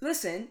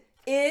 listen,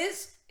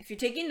 is, if you're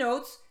taking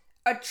notes,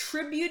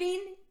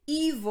 attributing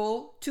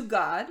evil to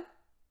God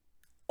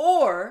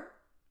or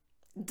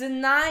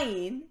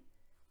denying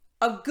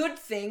a good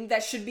thing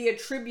that should be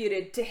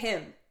attributed to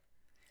him.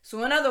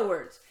 So in other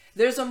words,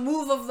 there's a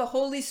move of the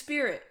Holy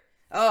Spirit.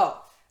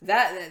 Oh,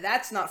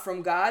 that's not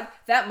from God.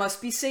 That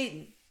must be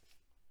Satan.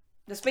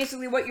 That's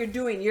basically what you're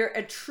doing. You're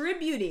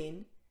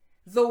attributing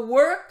the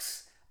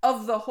works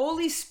of the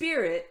Holy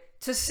Spirit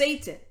to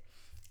Satan.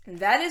 And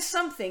that is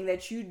something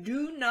that you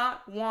do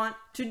not want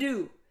to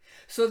do.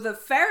 So the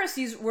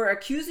Pharisees were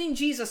accusing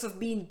Jesus of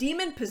being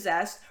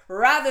demon-possessed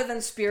rather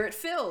than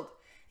spirit-filled.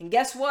 And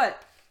guess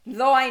what?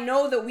 Though I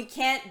know that we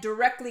can't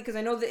directly, because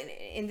I know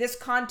that in this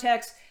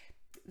context,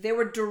 they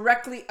were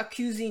directly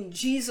accusing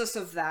Jesus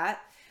of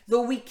that.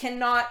 Though we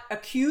cannot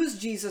accuse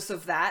Jesus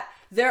of that,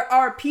 there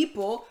are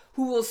people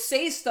who will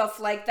say stuff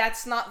like,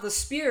 that's not the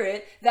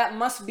Spirit, that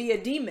must be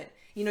a demon.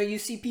 You know, you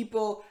see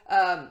people,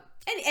 and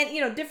you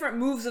know, different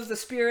moves of the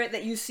Spirit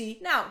that you see.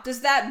 Now,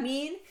 does that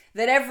mean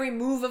that every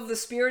move of the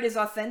Spirit is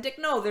authentic?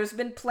 No, there's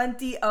been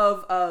plenty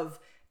of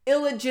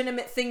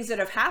illegitimate things that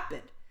have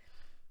happened.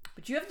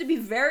 But you have to be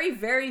very,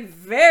 very,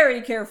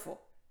 very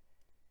careful.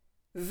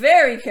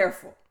 Very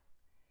careful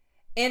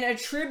in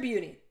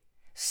attributing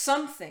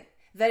something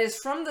that is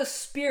from the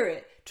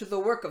Spirit to the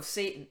work of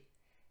Satan.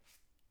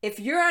 If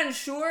you're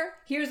unsure,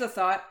 here's a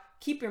thought.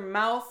 Keep your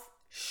mouth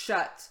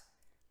shut.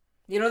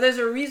 You know, there's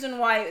a reason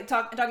why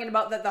talking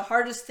about that the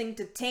hardest thing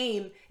to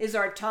tame is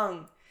our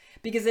tongue.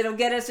 Because it'll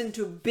get us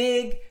into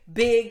big,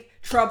 big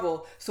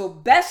trouble. So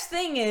best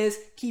thing is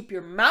keep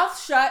your mouth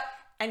shut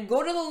and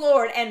go to the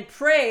Lord and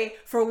pray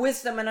for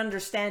wisdom and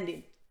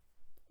understanding.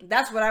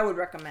 That's what I would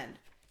recommend.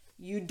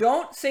 You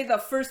don't say the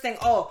first thing,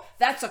 oh,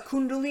 that's a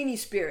Kundalini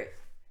spirit.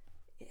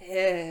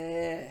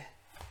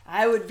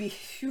 I would be,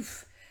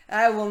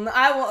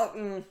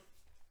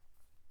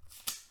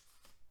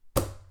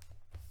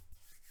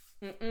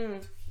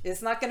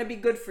 It's not going to be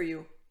good for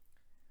you.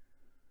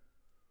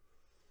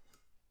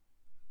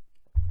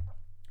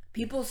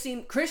 People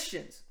seem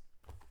Christians,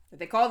 but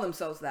they call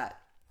themselves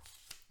that.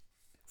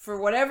 For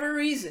whatever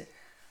reason,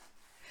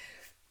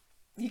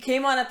 you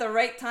came on at the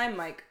right time,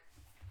 Mike.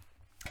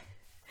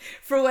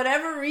 For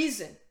whatever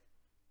reason,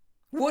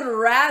 would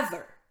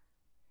rather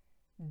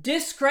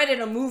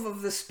discredit a move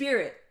of the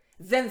Spirit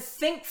than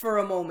think for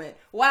a moment,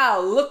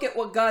 wow, look at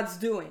what God's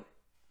doing.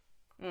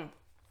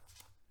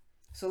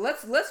 So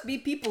let's be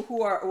people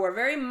who are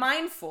very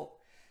mindful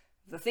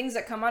of the things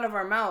that come out of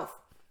our mouth.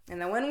 And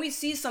then when we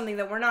see something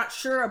that we're not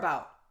sure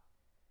about,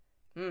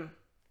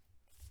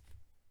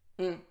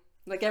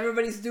 like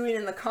everybody's doing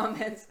in the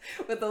comments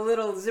with the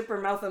little zipper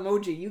mouth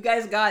emoji. You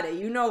guys got it.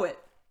 You know it.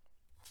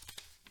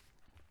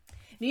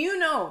 Do you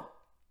know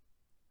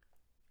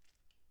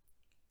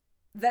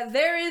that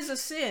there is a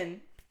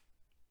sin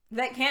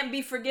that can't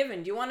be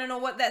forgiven? Do you want to know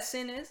what that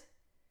sin is?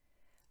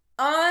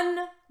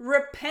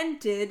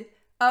 Unrepented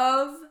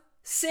of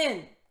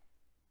sin.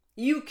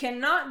 You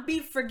cannot be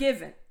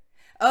forgiven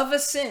of a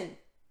sin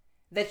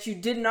that you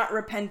did not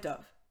repent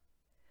of.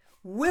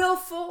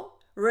 Willful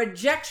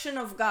rejection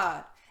of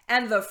God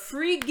and the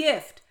free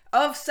gift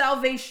of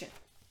salvation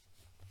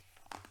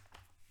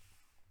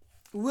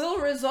will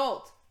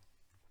result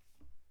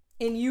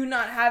in you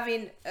not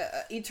having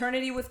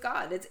eternity with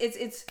God.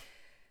 It's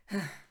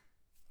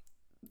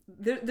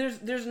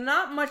there's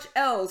not much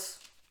else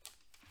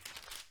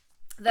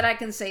that I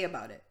can say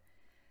about it.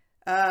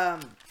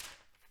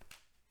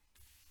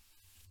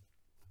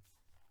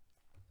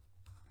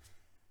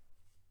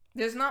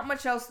 There's not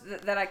much else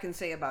that I can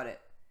say about it.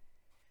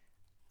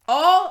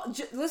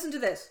 Listen to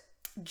this.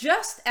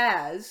 Just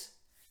as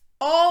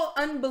all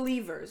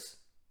unbelievers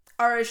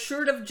are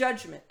assured of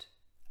judgment.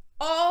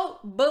 All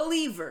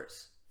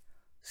believers,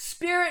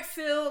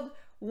 spirit-filled,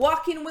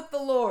 walking with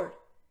the Lord,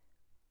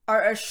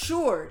 are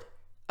assured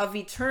of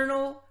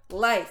eternal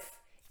life.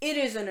 It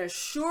is an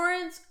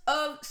assurance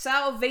of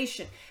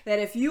salvation that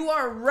if you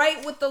are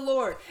right with the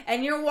Lord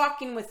and you're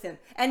walking with him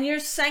and you're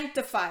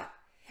sanctified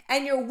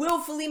and you're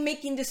willfully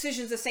making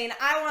decisions of saying,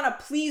 I want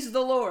to please the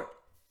Lord.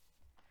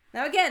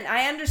 Now again,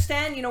 I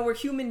understand, we're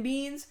human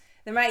beings.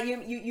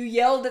 You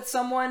yelled at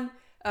someone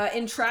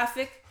in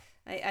traffic.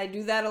 I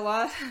do that a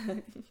lot.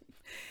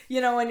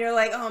 When you're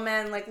like, oh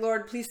man, like,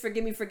 Lord, please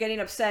forgive me for getting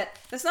upset.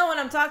 That's not what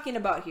I'm talking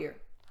about here.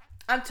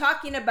 I'm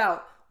talking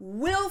about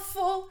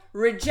willful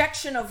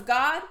rejection of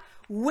God,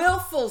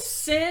 willful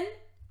sin,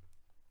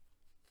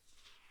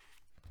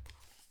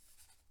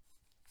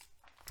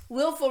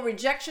 willful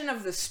rejection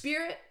of the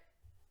Spirit.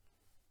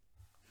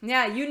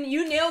 Yeah,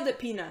 you nailed it,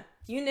 Pina.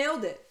 You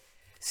nailed it.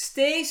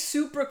 Stay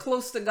super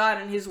close to God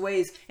and his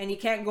ways, and you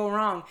can't go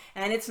wrong.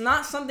 And it's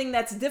not something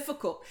that's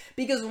difficult,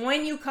 because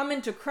when you come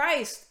into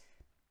Christ,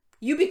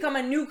 you become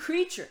a new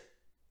creature.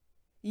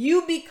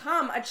 You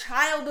become a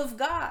child of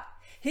God.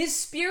 His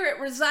Spirit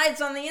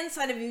resides on the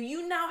inside of you.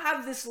 You now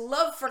have this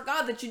love for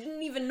God that you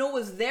didn't even know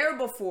was there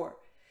before.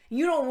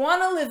 You don't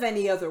want to live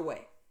any other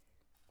way.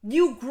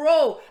 You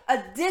grow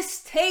a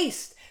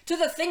distaste to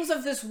the things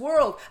of this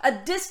world, a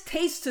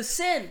distaste to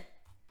sin.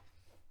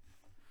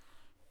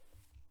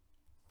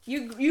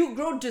 You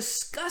grow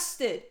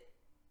disgusted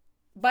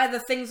by the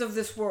things of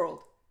this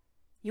world.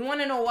 You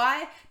want to know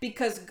why?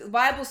 Because the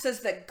Bible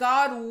says that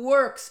God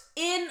works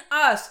in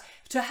us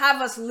to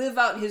have us live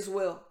out his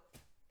will.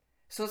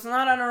 So it's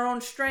not on our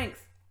own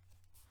strength.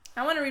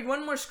 I want to read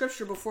one more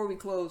scripture before we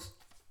close.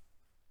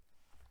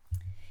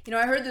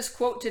 I heard this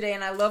quote today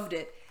and I loved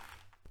it.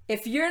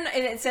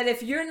 It said,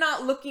 if you're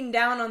not looking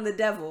down on the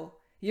devil,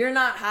 you're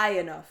not high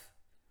enough.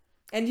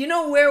 And you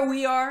know where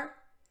we are?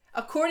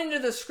 According to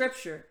the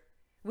scripture,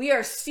 we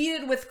are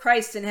seated with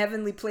Christ in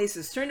heavenly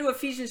places. Turn to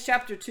Ephesians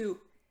chapter 2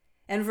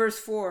 and verse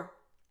 4.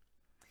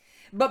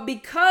 But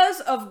because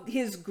of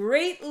his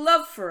great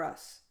love for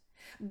us,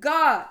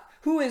 God,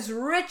 who is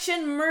rich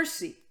in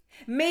mercy,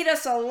 made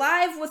us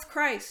alive with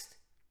Christ,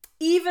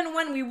 even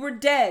when we were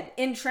dead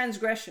in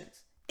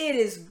transgressions. It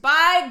is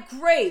by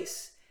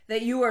grace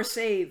that you are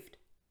saved.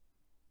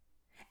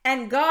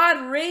 And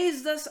God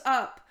raised us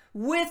up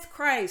with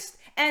Christ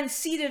and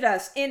seated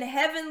us in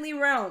heavenly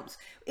realms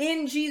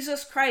in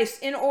Jesus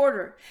Christ, in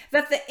order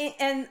that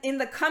in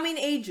the coming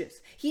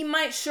ages he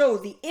might show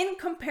the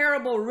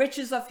incomparable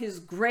riches of his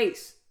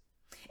grace,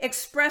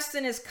 expressed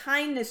in his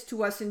kindness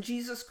to us in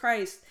Jesus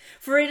Christ.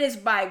 For it is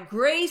by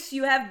grace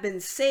you have been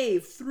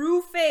saved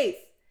through faith.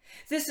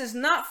 This is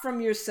not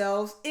from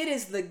yourselves, it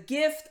is the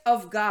gift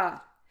of God,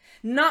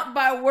 not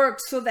by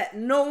works, so that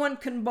no one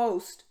can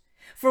boast.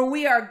 For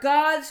we are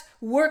God's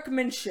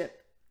workmanship,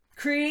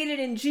 created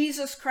in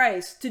Jesus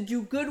Christ to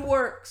do good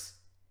works,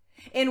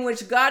 in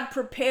which God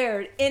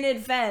prepared in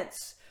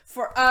advance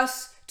for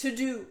us to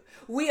do.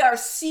 We are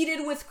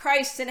seated with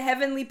Christ in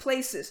heavenly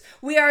places.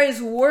 We are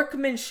his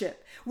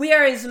workmanship. We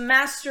are his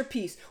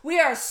masterpiece. We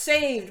are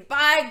saved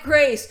by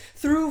grace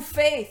through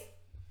faith.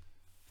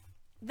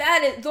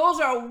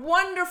 Those are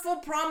wonderful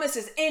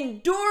promises,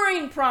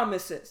 enduring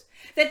promises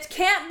that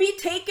can't be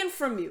taken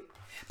from you,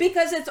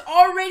 because it's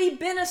already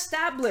been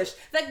established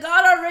that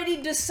God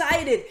already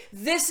decided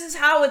this is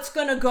how it's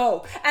going to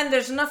go, and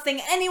there's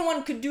nothing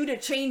anyone could do to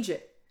change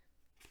it.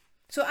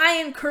 So I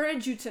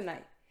encourage you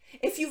tonight,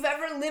 if you've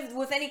ever lived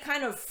with any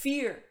kind of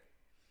fear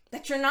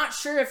that you're not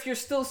sure if you're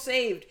still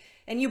saved,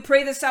 and you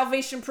pray the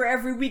salvation prayer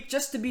every week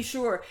just to be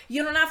sure,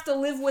 you don't have to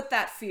live with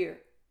that fear,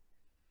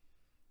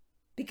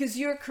 because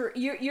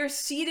you're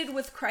seated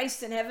with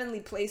Christ in heavenly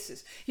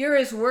places. You're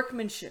his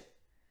workmanship.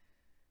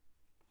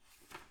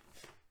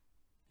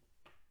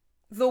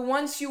 Though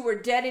once you were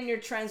dead in your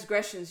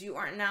transgressions, you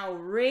are now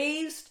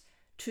raised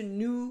to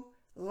new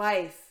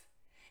life.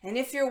 And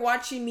if you're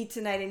watching me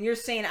tonight and you're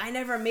saying, I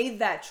never made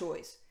that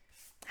choice,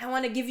 I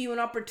want to give you an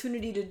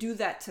opportunity to do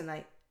that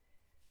tonight.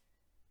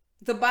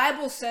 The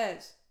Bible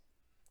says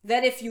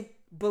that if you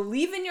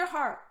believe in your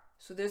heart,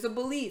 so there's a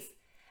belief,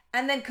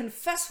 and then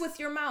confess with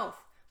your mouth.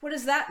 What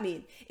does that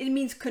mean? It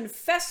means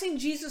confessing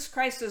Jesus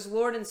Christ as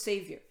Lord and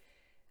Savior.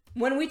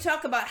 When we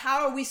talk about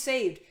how are we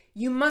saved,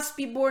 you must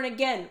be born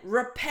again.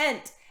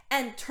 Repent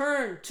and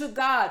turn to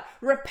God.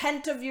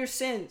 Repent of your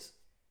sins.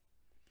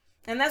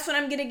 And that's what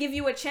I'm going to give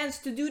you a chance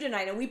to do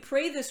tonight. And we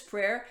pray this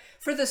prayer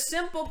for the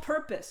simple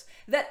purpose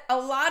that a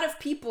lot of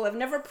people have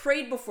never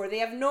prayed before. They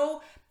have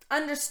no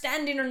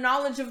understanding or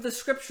knowledge of the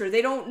scripture.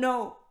 They don't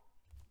know.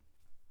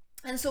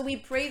 And so we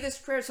pray this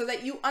prayer so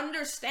that you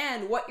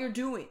understand what you're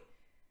doing.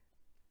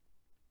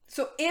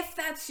 So if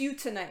that's you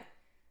tonight,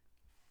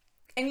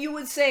 and you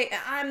would say,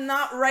 I'm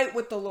not right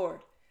with the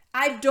Lord.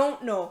 I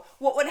don't know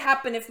what would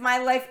happen if my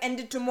life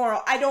ended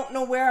tomorrow. I don't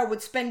know where I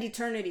would spend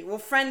eternity. Well,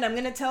 friend, I'm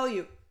going to tell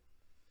you.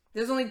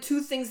 There's only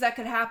two things that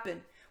could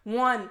happen.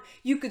 One,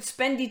 you could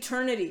spend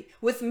eternity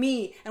with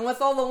me and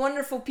with all the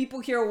wonderful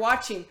people here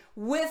watching,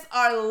 with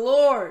our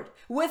Lord,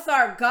 with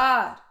our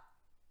God.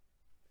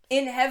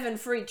 in heaven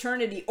for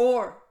eternity,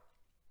 or,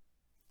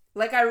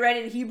 like I read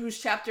in Hebrews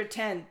chapter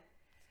 10,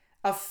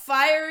 a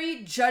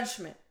fiery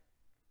judgment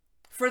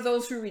for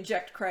those who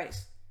reject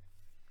Christ.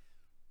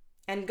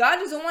 And God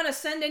doesn't want to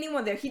send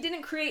anyone there. He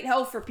didn't create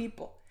hell for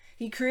people.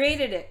 He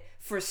created it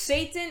for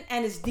Satan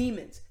and his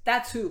demons.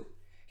 That's who.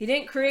 He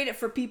didn't create it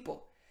for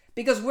people,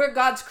 because we're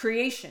God's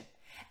creation.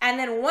 And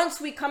then once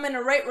we come in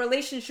a right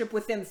relationship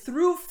with him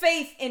through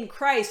faith in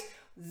Christ,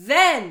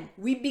 then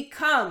we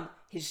become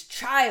his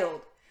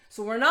child.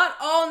 So we're not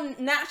all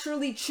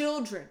naturally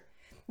children.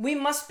 We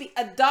must be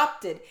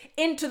adopted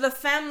into the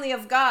family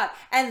of God,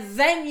 and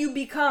then you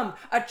become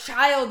a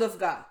child of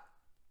God.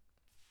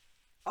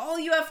 All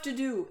you have to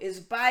do is,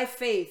 by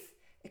faith,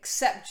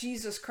 accept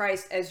Jesus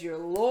Christ as your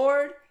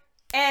Lord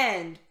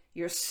and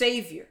your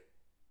Savior.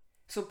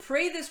 So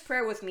pray this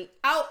prayer with me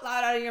out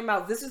loud, out of your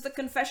mouth. This is the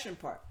confession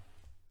part.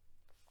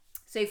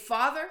 Say,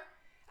 Father,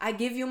 I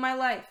give you my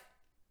life.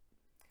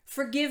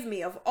 Forgive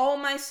me of all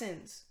my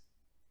sins.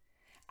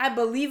 I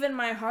believe in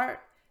my heart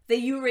that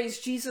you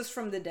raised Jesus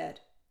from the dead.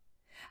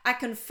 I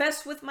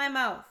confess with my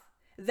mouth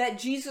that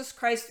Jesus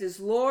Christ is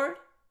Lord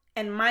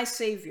and my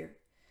Savior.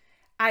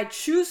 I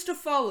choose to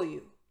follow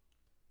you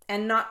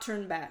and not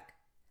turn back.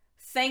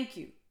 Thank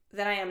you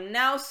that I am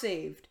now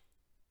saved.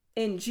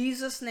 In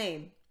Jesus'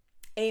 name,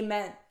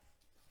 amen.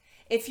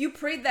 If you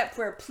prayed that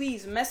prayer,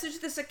 please message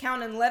this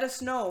account and let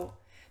us know,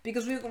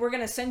 because we're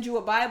going to send you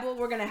a Bible.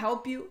 We're going to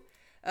help you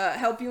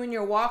in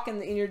your walk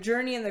and in your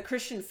journey in the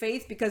Christian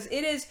faith, because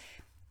it is,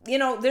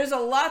 there's a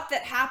lot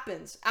that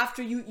happens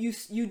after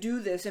you do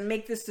this and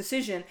make this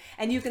decision.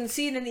 And you can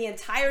see it in the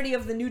entirety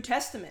of the New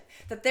Testament,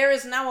 that there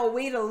is now a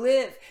way to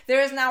live.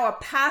 There is now a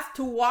path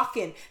to walk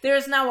in. There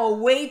is now a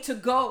way to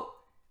go.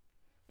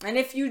 And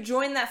if you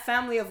join that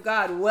family of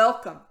God,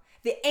 welcome.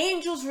 The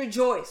angels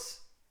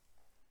rejoice.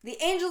 The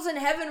angels in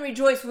heaven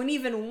rejoice when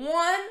even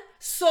one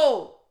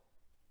soul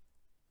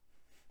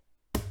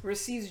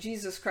receives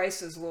Jesus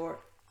Christ as Lord.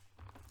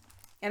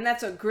 And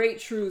that's a great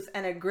truth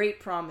and a great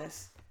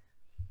promise.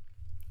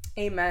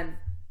 Amen.